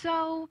it's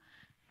so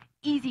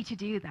easy to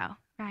do though,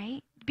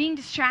 right? Being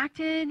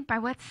distracted by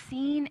what's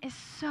seen is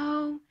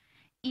so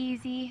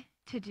easy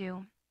to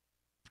do.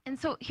 And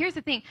so here's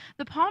the thing.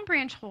 The palm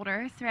branch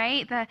holders,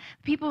 right, the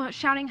people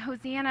shouting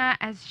Hosanna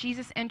as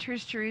Jesus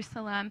enters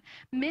Jerusalem,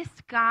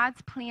 missed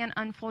God's plan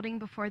unfolding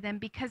before them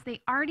because they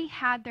already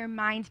had their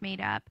minds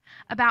made up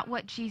about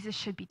what Jesus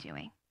should be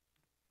doing,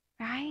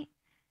 right?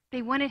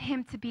 They wanted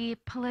him to be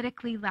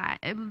politically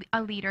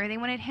a leader. They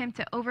wanted him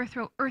to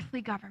overthrow earthly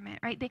government,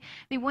 right?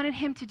 They wanted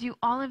him to do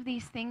all of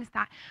these things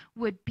that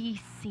would be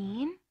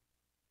seen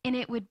and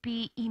it would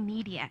be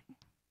immediate,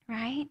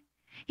 right?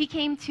 He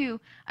came to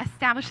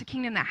establish the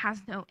kingdom that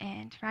has no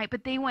end, right?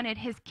 But they wanted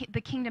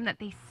the kingdom that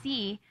they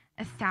see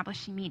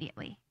established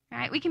immediately,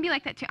 right? We can be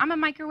like that too. I'm a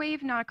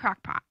microwave, not a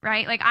crock pot,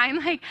 right? Like,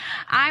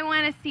 I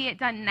want to see it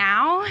done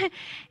now.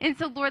 And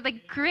so, Lord,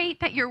 like, great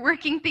that you're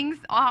working things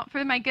out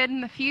for my good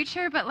in the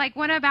future, but like,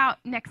 what about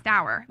next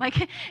hour?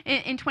 Like,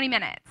 in 20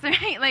 minutes,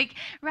 right? Like,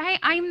 right?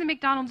 I'm the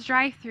McDonald's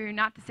drive-through,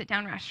 not the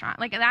sit-down restaurant.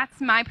 Like,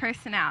 that's my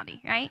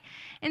personality, right?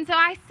 And so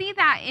I see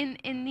that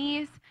in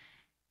these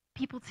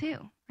people too,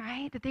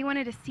 right? That they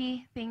wanted to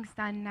see things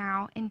done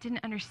now and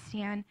didn't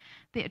understand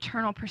the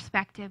eternal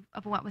perspective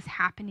of what was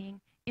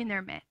happening in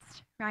their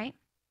midst, right?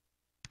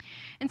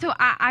 And so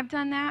I've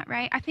done that,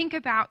 right? I think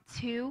about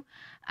too,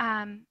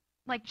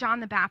 like John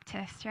the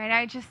Baptist, right?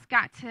 I just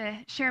got to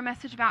share a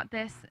message about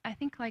this, I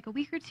think like a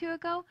week or two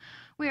ago,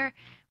 where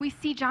we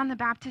see John the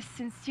Baptist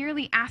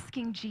sincerely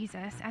asking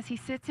Jesus as he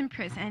sits in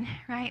prison,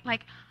 right?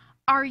 Like,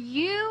 are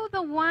you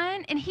the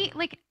one? And he,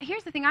 like,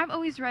 here's the thing. I've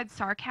always read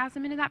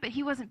sarcasm into that, but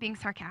he wasn't being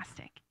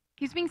sarcastic.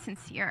 He was being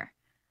sincere.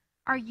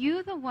 Are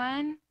you the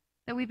one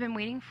that we've been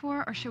waiting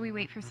for, or should we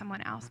wait for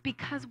someone else?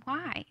 Because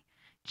why?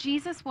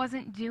 Jesus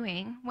wasn't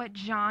doing what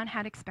John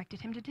had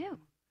expected him to do.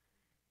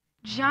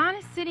 John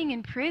is sitting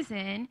in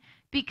prison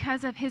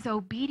because of his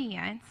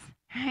obedience,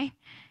 right?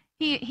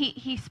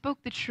 He spoke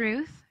the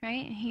truth,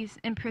 right? He's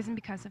in prison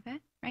because of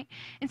it, right?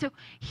 And so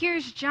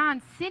here's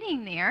John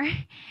sitting there,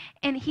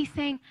 and he's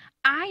saying,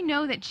 I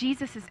know that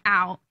Jesus is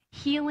out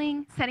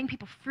healing, setting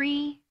people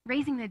free,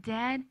 raising the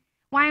dead.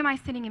 Why am I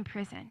sitting in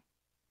prison?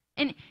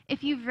 And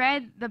if you've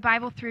read the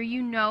Bible through,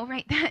 you know,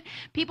 right, that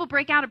people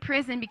break out of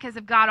prison because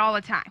of God all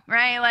the time,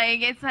 right?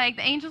 Like, it's like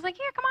the angel's like,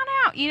 here, come on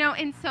out,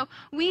 and so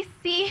we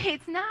see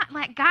it's not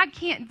like God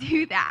can't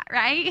do that,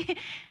 right?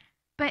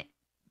 But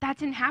that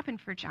didn't happen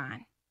for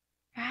John,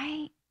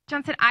 right?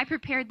 John said, I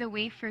prepared the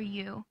way for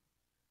you,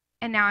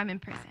 and now I'm in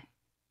prison.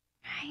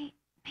 Right?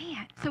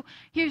 Man. So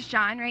here's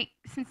John, right?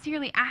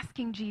 Sincerely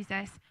asking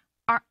Jesus,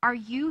 are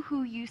you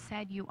who you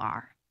said you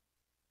are?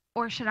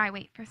 Or should I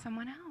wait for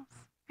someone else?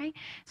 Right?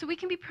 So we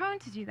can be prone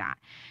to do that.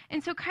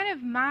 And so kind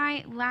of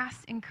my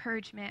last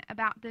encouragement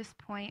about this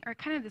point, or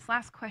kind of this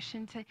last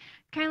question to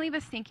kind of leave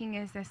us thinking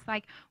is this,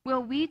 like,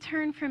 will we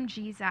turn from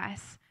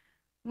Jesus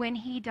when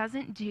he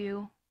doesn't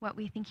do what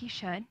we think he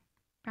should,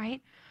 right?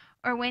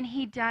 Or when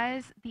he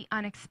does the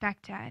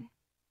unexpected,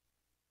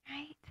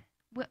 right?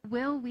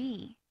 Will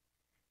we,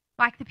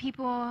 like the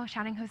people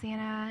shouting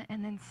Hosanna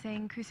and then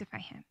saying crucify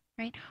him,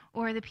 right?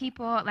 Or the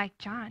people like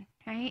John,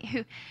 right?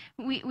 Who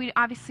we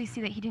obviously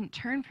see that he didn't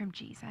turn from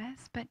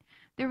Jesus, but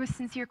there was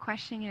sincere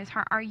questioning in his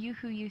heart, are you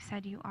who you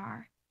said you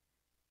are?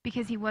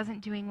 Because he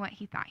wasn't doing what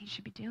he thought he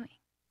should be doing,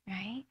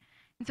 right?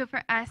 And so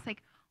for us,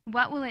 like,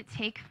 what will it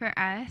take for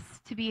us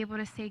to be able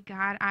to say,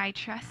 God, I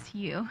trust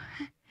you,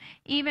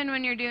 even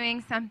when you're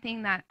doing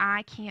something that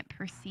I can't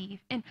perceive,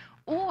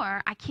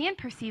 or I can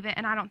perceive it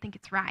and I don't think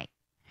it's right,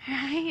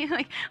 right?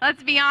 Like,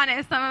 let's be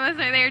honest, some of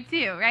us are there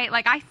too, right?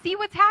 Like, I see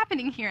what's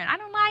happening here and I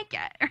don't like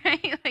it,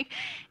 right? Like,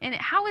 and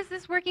how is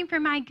this working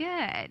for my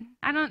good?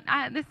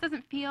 This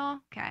doesn't feel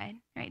good,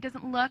 right? It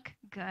doesn't look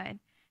good,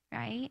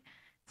 right?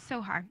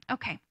 So hard.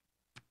 Okay,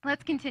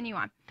 let's continue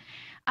on.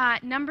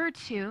 Number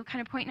two, kind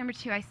of point number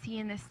two I see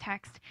in this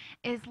text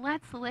is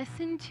let's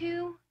listen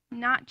to,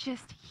 not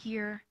just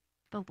hear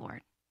the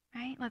Lord,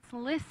 right? Let's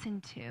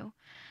listen to,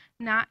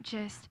 not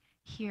just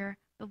hear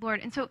the Lord.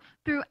 And so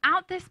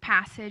throughout this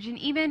passage, and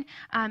even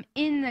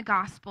in the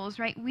Gospels,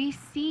 right, we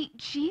see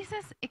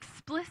Jesus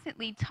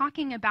explicitly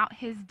talking about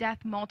his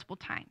death multiple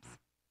times,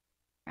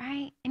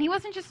 right? And he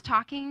wasn't just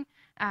talking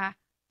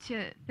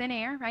to thin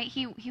air, right?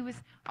 He was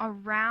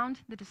around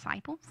the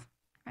disciples.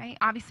 Right?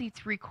 Obviously,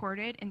 it's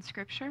recorded in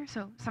Scripture,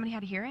 so somebody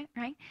had to hear it,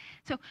 right?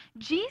 So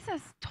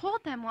Jesus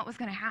told them what was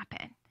going to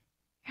happen,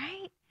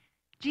 right?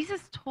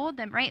 Jesus told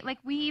them, right? Like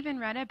we even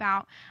read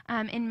about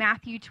in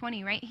Matthew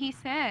 20, right? He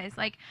says,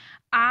 like,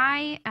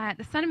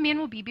 the Son of Man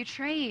will be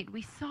betrayed.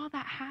 We saw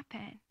that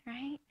happen,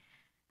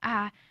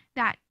 right?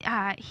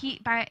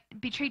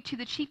 Betrayed to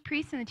the chief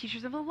priests and the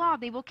teachers of the law.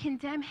 They will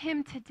condemn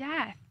him to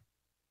death.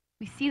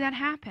 We see that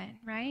happen,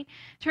 right?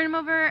 Turn him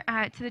over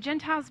to the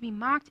Gentiles, be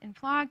mocked and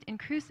flogged and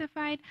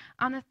crucified.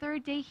 On the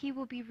third day, he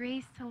will be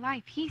raised to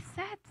life. He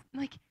said,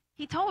 like,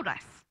 he told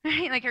us,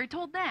 right? Like, or he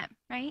told them,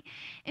 right?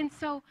 And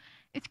so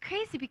it's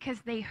crazy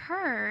because they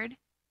heard,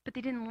 but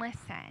they didn't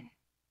listen,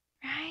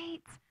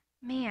 right?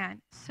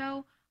 Man,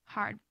 so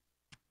hard.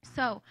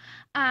 So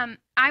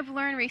I've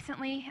learned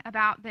recently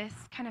about this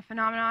kind of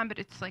phenomenon, but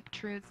it's like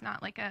true. It's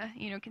not like a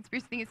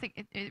conspiracy thing. It's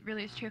like it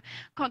really is true.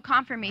 Called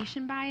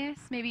confirmation bias.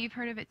 Maybe you've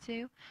heard of it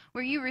too,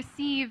 where you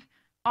receive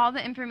all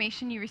the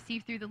information you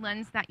receive through the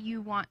lens that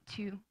you want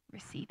to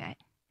receive it,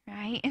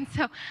 right? And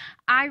so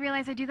I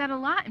realize I do that a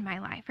lot in my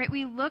life, right?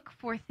 We look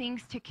for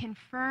things to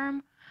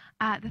confirm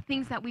the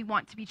things that we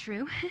want to be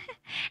true,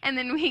 and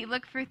then we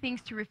look for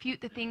things to refute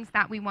the things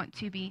that we want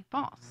to be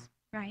false.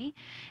 Right?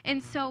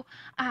 And so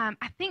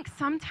I think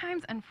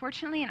sometimes,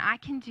 unfortunately, and I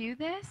can do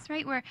this,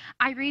 right, where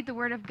I read the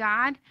Word of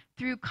God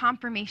through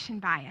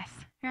confirmation bias,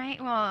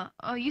 right? Well,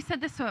 oh, you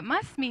said this, so it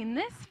must mean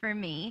this for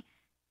me,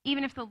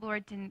 even if the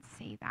Lord didn't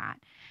say that.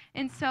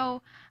 And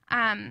so,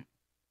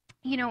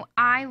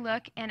 I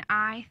look and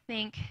I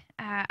think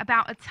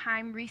about a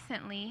time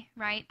recently,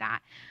 right, that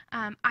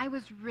I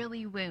was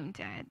really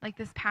wounded, like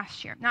this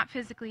past year. Not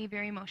physically,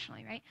 very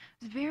emotionally, right?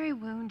 I was very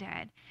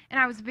wounded. And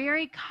I was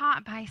very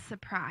caught by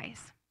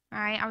surprise,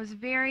 right? I was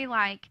very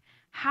like,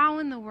 how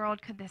in the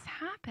world could this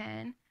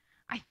happen?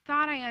 I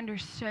thought I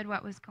understood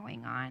what was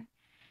going on.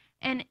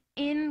 And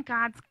in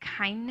God's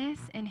kindness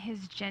and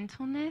his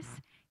gentleness,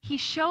 he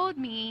showed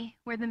me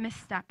where the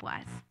misstep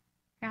was.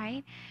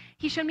 Right?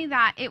 He showed me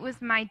that it was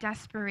my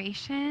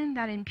desperation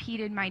that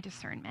impeded my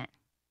discernment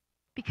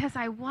because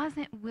I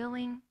wasn't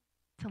willing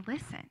to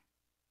listen.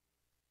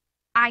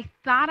 I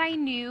thought I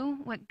knew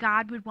what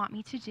God would want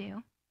me to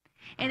do,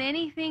 and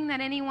anything that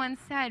anyone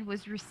said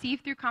was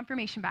received through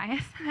confirmation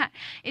bias, that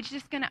it's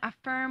just going to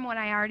affirm what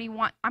I already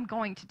want, I'm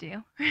going to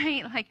do,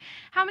 right? Like,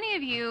 how many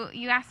of you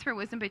ask for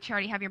wisdom, but you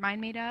already have your mind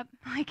made up?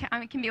 Like,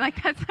 it can be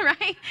like that,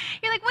 right?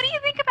 You're like, what do you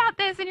think about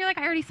this? And you're like,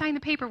 I already signed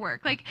the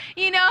paperwork. Like,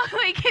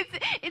 like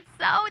it's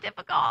so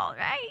difficult,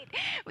 right?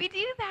 We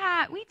do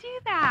that.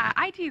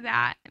 I do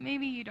that.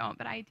 Maybe you don't,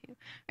 but I do,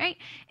 right?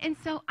 And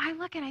so I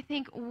look and I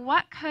think,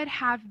 what could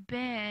have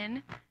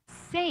been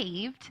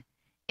saved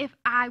if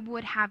I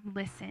would have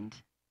listened,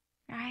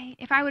 right?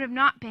 If I would have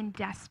not been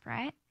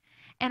desperate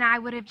and I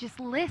would have just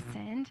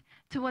listened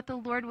to what the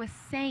Lord was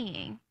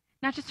saying,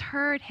 not just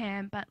heard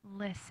him, but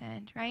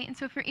listened, right? And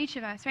so for each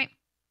of us, right,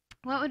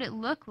 what would it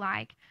look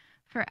like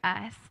for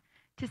us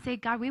to say,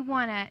 God, we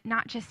want to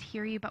not just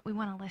hear you, but we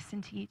want to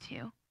listen to you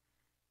too.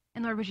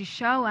 And Lord, would you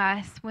show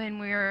us when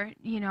we're,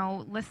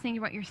 listening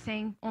to what you're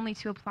saying only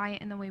to apply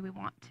it in the way we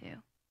want to,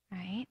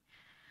 right?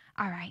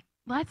 All right.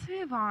 Let's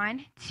move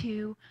on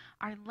to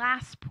our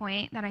last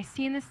point that I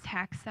see in this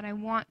text that I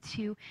want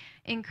to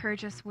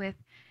encourage us with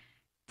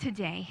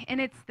today, and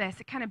it's this.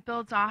 It kind of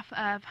builds off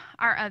of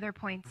our other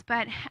points.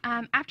 But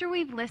after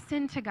we've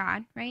listened to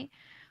God, right,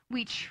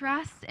 we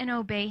trust and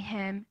obey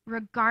him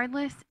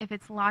regardless if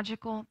it's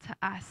logical to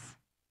us.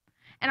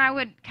 And I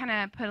would kind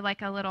of put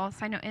like a little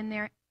side note in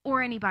there,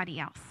 or anybody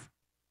else,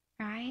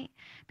 right?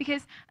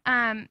 Because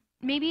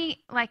maybe,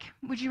 like,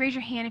 would you raise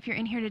your hand if you're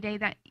in here today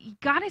that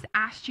God has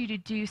asked you to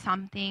do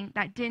something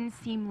that didn't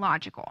seem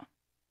logical?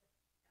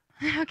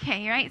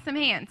 Okay, right? Some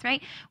hands,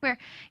 right? Where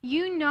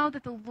you know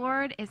that the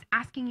Lord is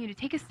asking you to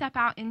take a step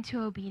out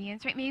into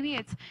obedience, right? Maybe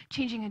it's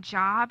changing a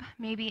job.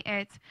 Maybe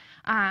it's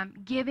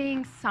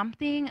giving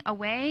something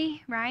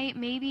away, right?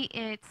 Maybe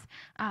it's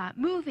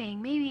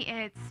moving. Maybe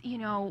it's,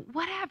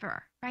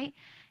 whatever, right?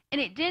 And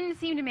it didn't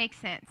seem to make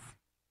sense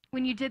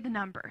when you did the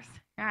numbers,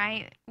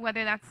 right?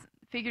 Whether that's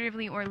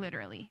figuratively or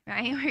literally,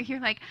 right? Where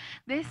you're like,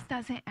 this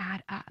doesn't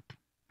add up,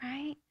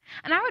 right?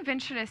 And I would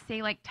venture to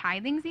say, like,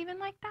 tithing's even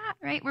like that,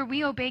 right? Where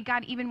we obey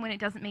God even when it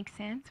doesn't make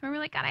sense. Where we're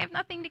like, God, I have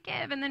nothing to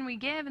give. And then we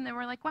give, and then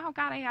we're like, wow,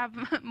 God, I have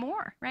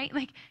more, right?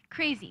 Like,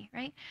 crazy,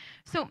 right?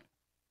 So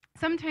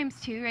sometimes,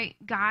 too, right,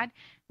 God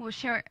will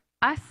share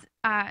us,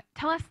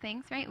 tell us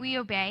things, right? We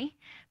obey,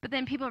 but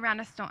then people around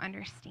us don't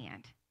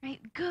understand, right?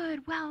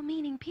 Good,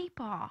 well-meaning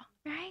people,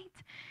 right?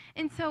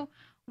 And so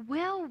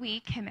will we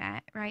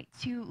commit, right,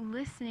 to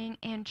listening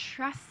and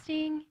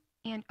trusting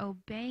and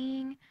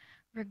obeying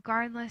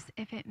regardless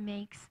if it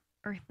makes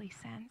earthly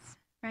sense,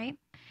 right?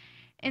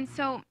 And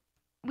so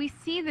we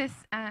see this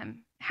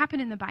happen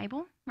in the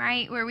Bible,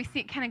 right, where we see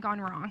it kind of gone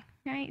wrong,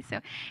 right?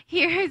 So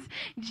here's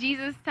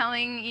Jesus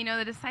telling,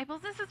 the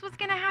disciples, this is what's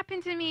going to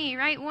happen to me,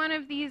 right? One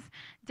of these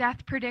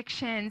death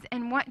predictions.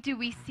 And what do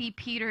we see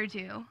Peter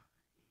do?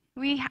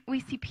 We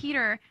see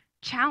Peter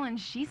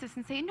challenge Jesus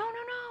and say, no,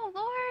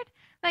 Lord,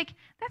 like,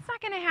 that's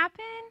not going to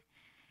happen.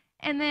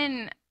 And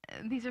then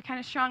these are kind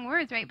of strong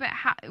words, right? But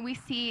we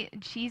see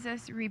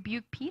Jesus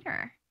rebuke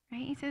Peter,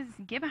 right? He says,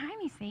 get behind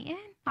me, Satan.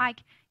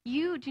 Like,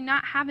 you do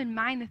not have in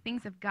mind the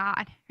things of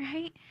God,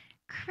 right?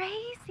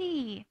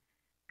 Crazy,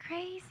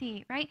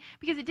 right?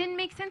 Because it didn't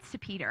make sense to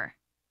Peter.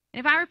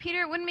 And if I were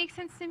Peter, it wouldn't make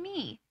sense to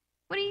me.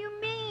 What do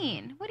you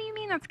mean? What do you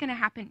mean that's going to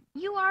happen?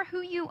 You are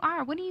who you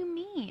are. What do you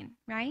mean,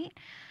 right?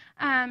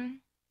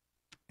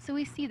 So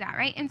we see that,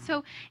 right? And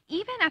so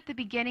even at the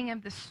beginning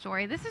of the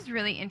story, this is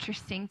really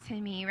interesting to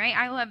me, right?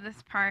 I love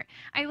this part.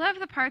 I love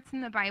the parts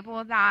in the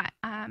Bible that,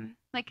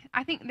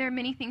 I think there are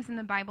many things in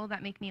the Bible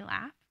that make me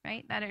laugh,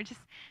 right? That are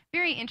just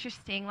very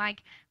interesting.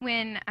 Like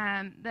when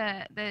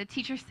the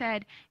teacher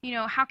said,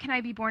 how can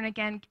I be born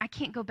again? I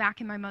can't go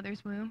back in my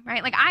mother's womb,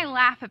 right? Like, I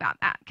laugh about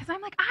that because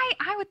I'm like,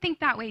 I would think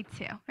that way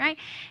too, right?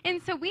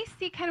 And so we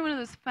see kind of one of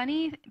those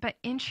funny but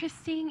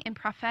interesting and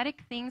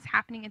prophetic things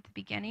happening at the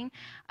beginning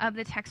of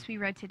the text we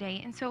read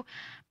today. And so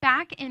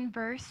back in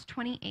verse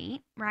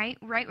 28, right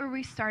where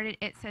we started,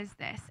 it says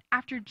this: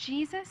 after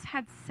Jesus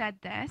had said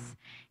this,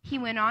 he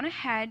went on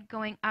ahead,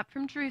 going up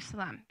from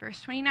Jerusalem.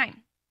 Verse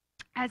 29.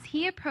 As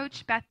he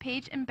approached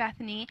Bethpage and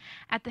Bethany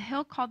at the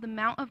hill called the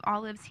Mount of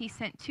Olives, he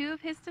sent two of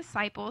his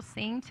disciples,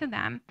 saying to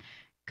them,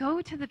 go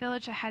to the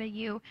village ahead of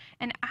you,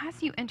 and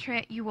as you enter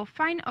it, you will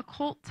find a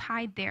colt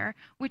tied there,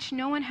 which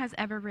no one has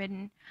ever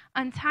ridden.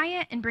 Untie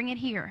it and bring it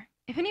here.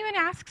 If anyone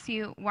asks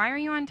you, why are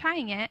you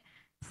untying it?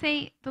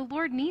 Say, the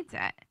Lord needs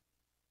it.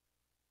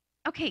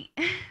 Okay,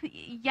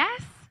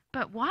 yes,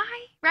 but why?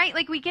 Right?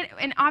 Like, we get,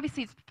 and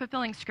obviously it's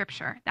fulfilling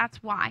scripture.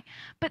 That's why.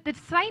 But the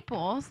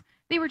disciples,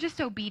 they were just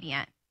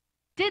obedient.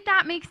 Did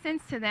that make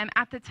sense to them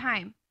at the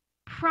time?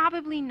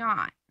 Probably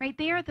not, right?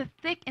 They are the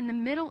thick in the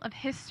middle of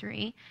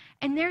history,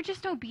 and they're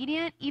just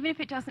obedient even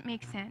if it doesn't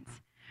make sense,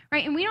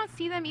 right? And we don't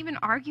see them even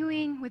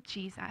arguing with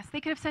Jesus.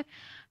 They could have said,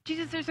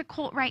 Jesus, there's a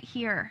colt right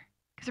here,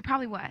 because there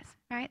probably was,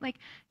 right? Like,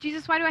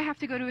 Jesus, why do I have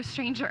to go to a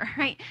stranger,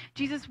 right?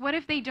 Jesus, what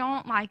if they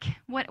don't,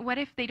 what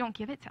if they don't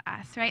give it to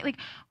us, right? Like,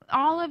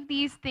 all of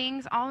these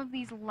things, all of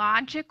these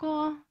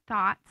logical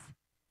thoughts,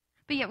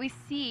 but yet we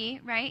see,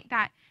 right,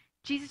 that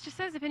Jesus just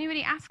says, if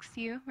anybody asks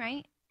you,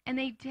 right? And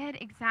they did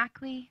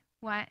exactly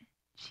what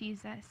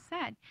Jesus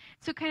said.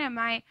 So kind of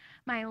my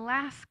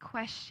last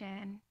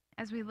question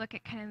as we look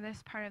at kind of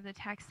this part of the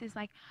text is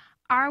like,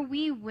 are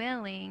we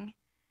willing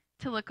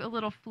to look a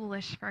little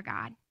foolish for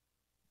God,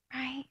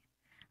 right?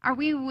 Are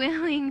we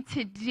willing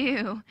to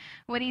do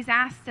what he's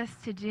asked us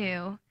to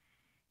do,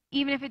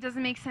 even if it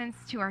doesn't make sense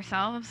to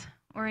ourselves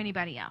or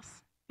anybody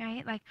else,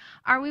 right? Like,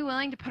 are we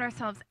willing to put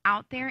ourselves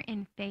out there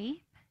in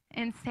faith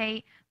and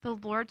say, the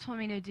Lord told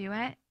me to do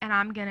it, and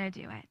I'm going to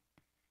do it,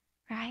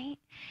 right?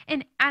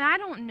 And I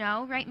don't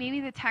know, right? Maybe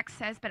the text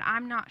says, but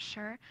I'm not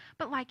sure.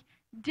 But, like,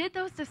 did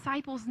those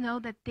disciples know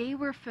that they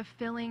were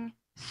fulfilling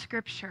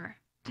scripture?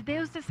 Did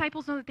those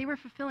disciples know that they were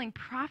fulfilling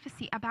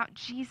prophecy about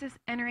Jesus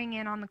entering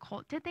in on the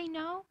colt? Did they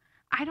know?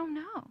 I don't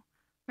know,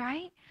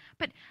 right?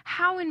 But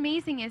how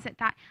amazing is it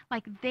that,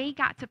 like, they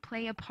got to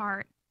play a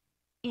part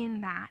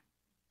in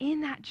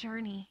that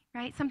journey,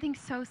 right? Something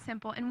so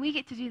simple, and we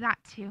get to do that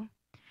too.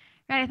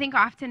 Right, I think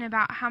often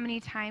about how many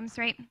times,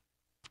 right,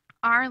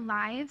 our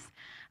lives,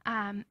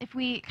 if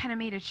we kind of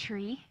made a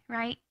tree,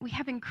 right, we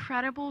have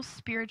incredible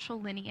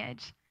spiritual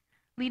lineage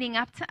leading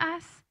up to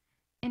us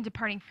and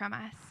departing from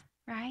us,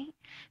 right?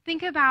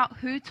 Think about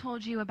who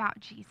told you about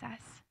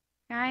Jesus,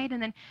 right?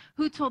 And then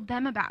who told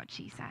them about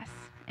Jesus,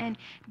 and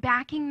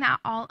backing that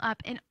all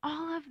up. And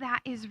all of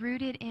that is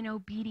rooted in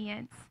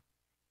obedience,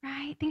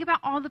 right? Think about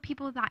all the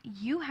people that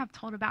you have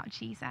told about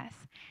Jesus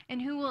and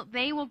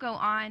they will go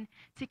on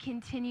to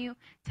continue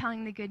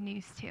telling the good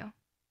news to,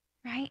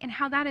 right? And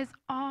how that is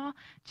all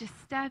just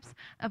steps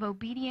of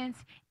obedience,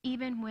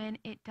 even when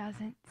it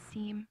doesn't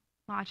seem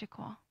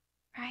logical,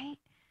 right?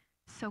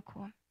 So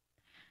cool.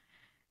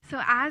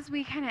 So as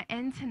we kind of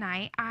end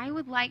tonight, I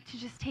would like to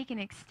just take an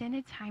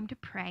extended time to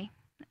pray.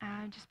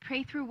 Just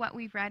pray through what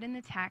we've read in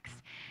the text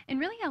and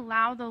really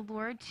allow the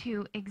Lord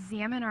to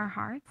examine our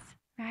hearts,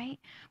 right?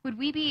 Would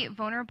we be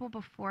vulnerable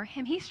before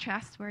him? He's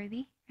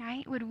trustworthy,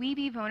 right? Would we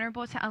be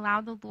vulnerable to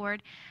allow the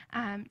Lord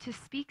to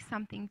speak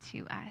something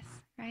to us,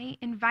 right?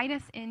 Invite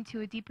us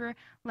into a deeper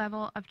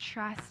level of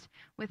trust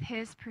with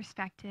his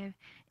perspective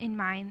in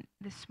mind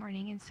this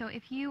morning. And so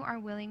if you are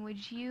willing,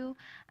 would you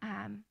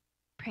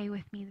pray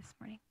with me this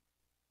morning?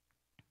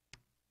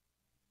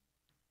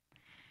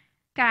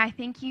 God, I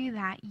thank you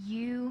that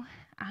you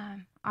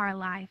are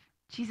alive.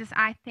 Jesus,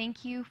 I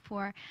thank you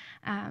for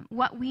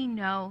what we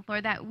know,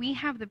 Lord, that we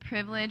have the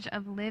privilege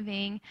of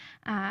living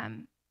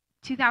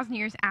 2,000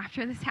 years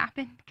after this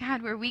happened,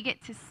 God, where we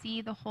get to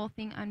see the whole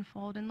thing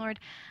unfold. And Lord,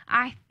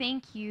 I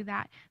thank you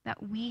that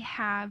we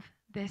have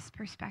this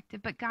perspective.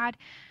 But God,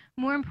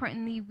 more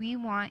importantly, we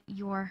want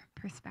your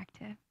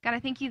perspective. God, I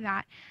thank you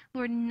that,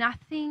 Lord,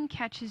 nothing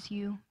catches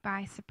you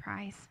by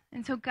surprise.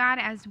 And so, God,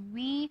 as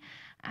we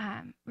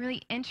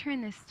really enter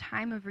in this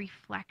time of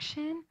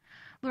reflection,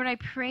 Lord, I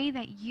pray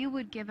that you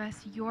would give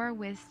us your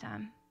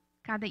wisdom.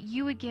 God, that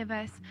you would give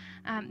us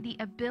the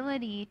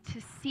ability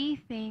to see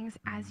things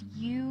as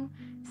you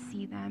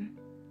see them.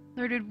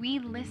 Lord, would we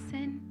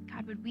listen?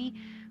 God, would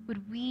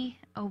we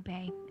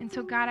obey? And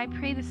so, God, I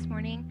pray this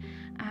morning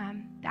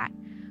that,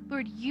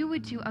 Lord, you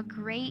would do a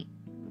great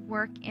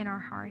work in our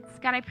hearts.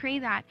 God, I pray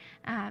that,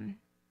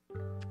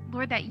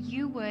 Lord, that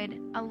you would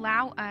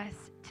allow us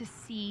to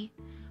see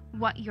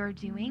what you're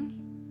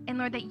doing. And,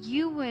 Lord, that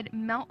you would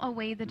melt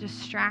away the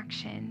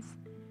distractions,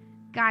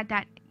 God,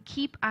 that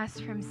keep us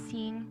from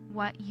seeing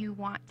what you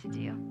want to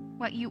do,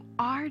 what you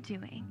are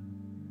doing.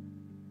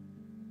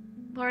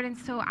 Lord, and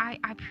so I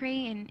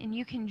pray, and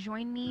you can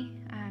join me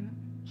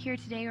here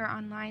today or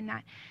online,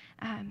 that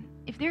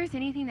if there is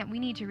anything that we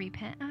need to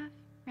repent of,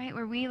 right,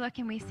 where we look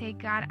and we say,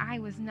 God, I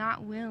was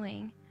not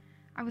willing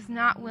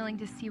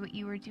to see what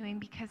you were doing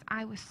because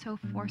I was so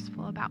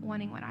forceful about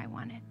wanting what I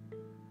wanted.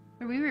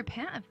 Lord, we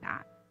repent of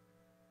that.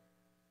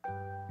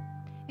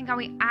 And God,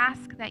 we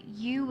ask that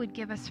you would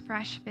give us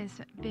fresh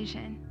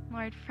vision,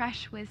 Lord,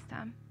 fresh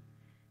wisdom.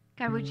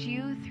 God, would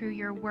you, through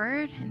your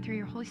word and through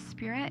your Holy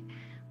Spirit,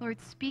 Lord,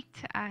 speak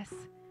to us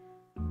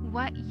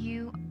what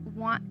you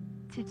want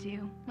to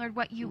do, Lord,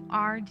 what you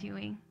are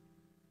doing.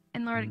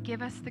 And Lord,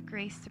 give us the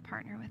grace to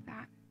partner with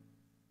that.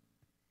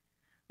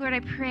 Lord, I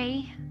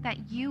pray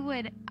that you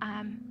would,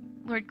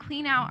 Lord,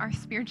 clean out our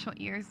spiritual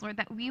ears, Lord,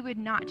 that we would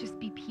not just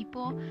be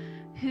people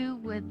who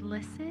would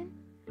listen,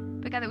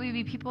 but God, that we would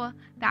be people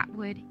that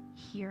would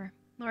hear,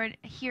 Lord,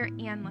 hear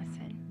and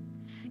listen.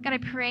 God, I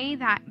pray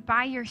that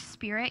by your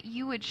Spirit,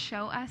 you would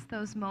show us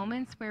those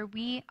moments where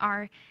we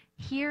are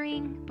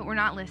hearing, but we're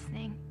not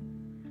listening.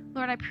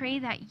 Lord, I pray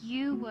that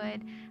you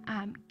would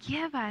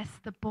give us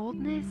the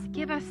boldness,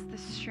 give us the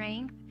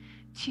strength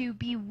to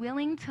be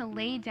willing to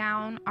lay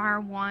down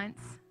our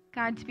wants,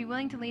 God, to be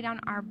willing to lay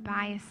down our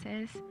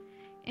biases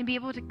and be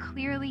able to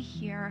clearly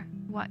hear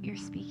what you're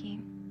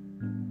speaking.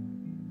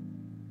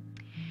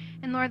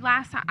 And Lord,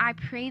 last, I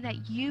pray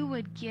that you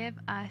would give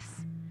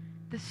us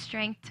the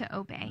strength to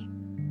obey.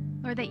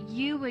 Lord, that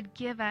you would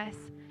give us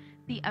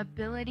the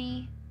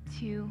ability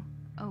to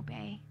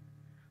obey.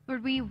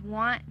 Lord, we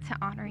want to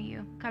honor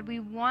you. God, we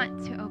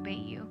want to obey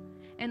you.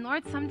 And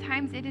Lord,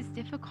 sometimes it is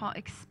difficult,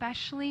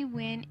 especially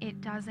when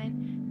it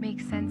doesn't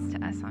make sense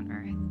to us on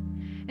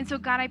earth. And so,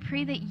 God, I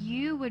pray that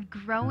you would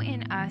grow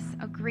in us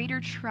a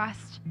greater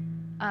trust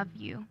of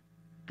you.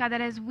 God,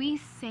 that as we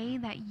say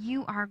that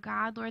you are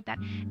God, Lord, that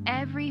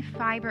every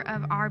fiber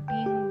of our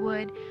being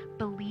would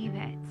believe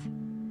it.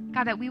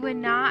 God, that we would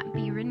not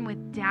be ridden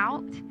with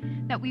doubt,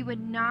 that we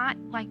would not,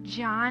 like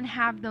John,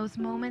 have those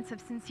moments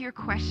of sincere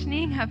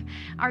questioning of,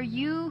 are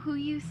you who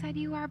you said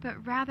you are?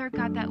 But rather,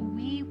 God, that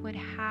we would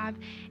have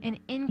an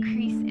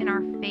increase in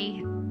our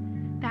faith,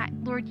 that,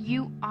 Lord,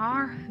 you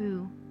are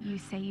who you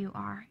say you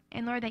are.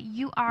 And, Lord, that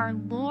you are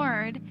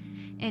Lord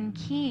and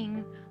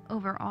King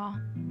over all.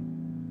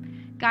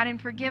 God,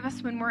 and forgive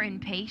us when we're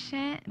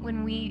impatient,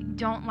 when we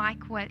don't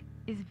like what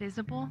is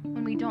visible,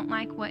 when we don't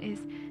like what is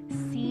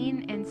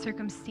seen and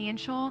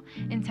circumstantial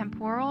and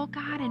temporal,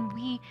 God, and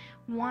we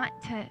want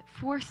to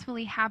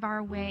forcefully have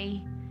our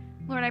way.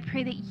 Lord, I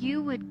pray that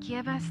you would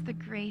give us the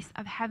grace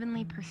of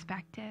heavenly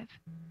perspective.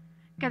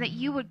 God, that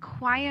you would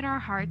quiet our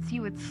hearts,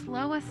 you would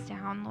slow us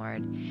down,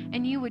 Lord,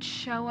 and you would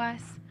show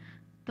us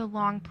the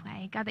long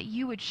play. God, that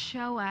you would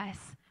show us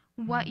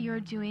what you're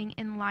doing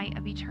in light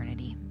of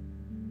eternity.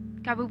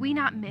 God, would we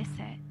not miss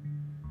it?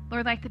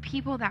 Lord, like the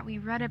people that we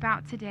read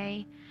about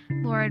today,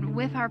 Lord,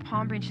 with our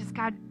palm branches,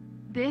 God,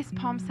 this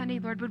Palm Sunday,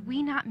 Lord, would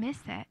we not miss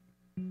it?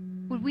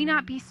 Would we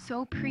not be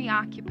so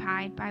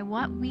preoccupied by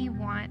what we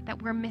want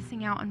that we're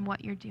missing out on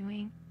what you're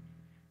doing?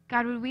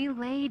 God, would we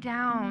lay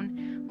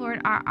down,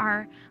 Lord,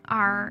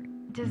 our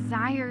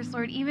desires,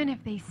 Lord, even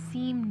if they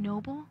seem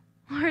noble?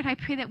 Lord, I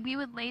pray that we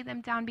would lay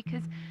them down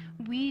because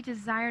we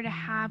desire to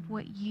have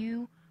what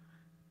you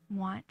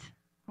want,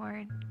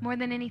 Lord, more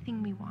than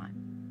anything we want.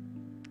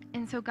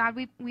 And so, God,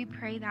 we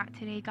pray that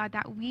today, God,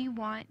 that we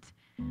want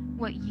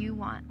what you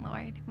want,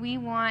 Lord. We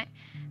want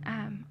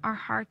our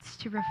hearts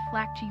to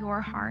reflect your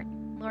heart,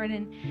 Lord.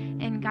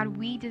 And God,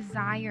 we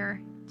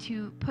desire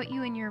to put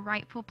you in your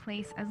rightful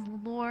place as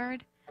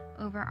Lord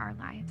over our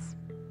lives.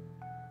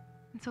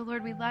 And so,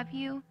 Lord, we love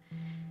you,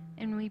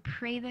 and we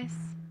pray this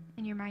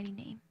in your mighty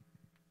name.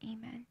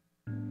 Amen.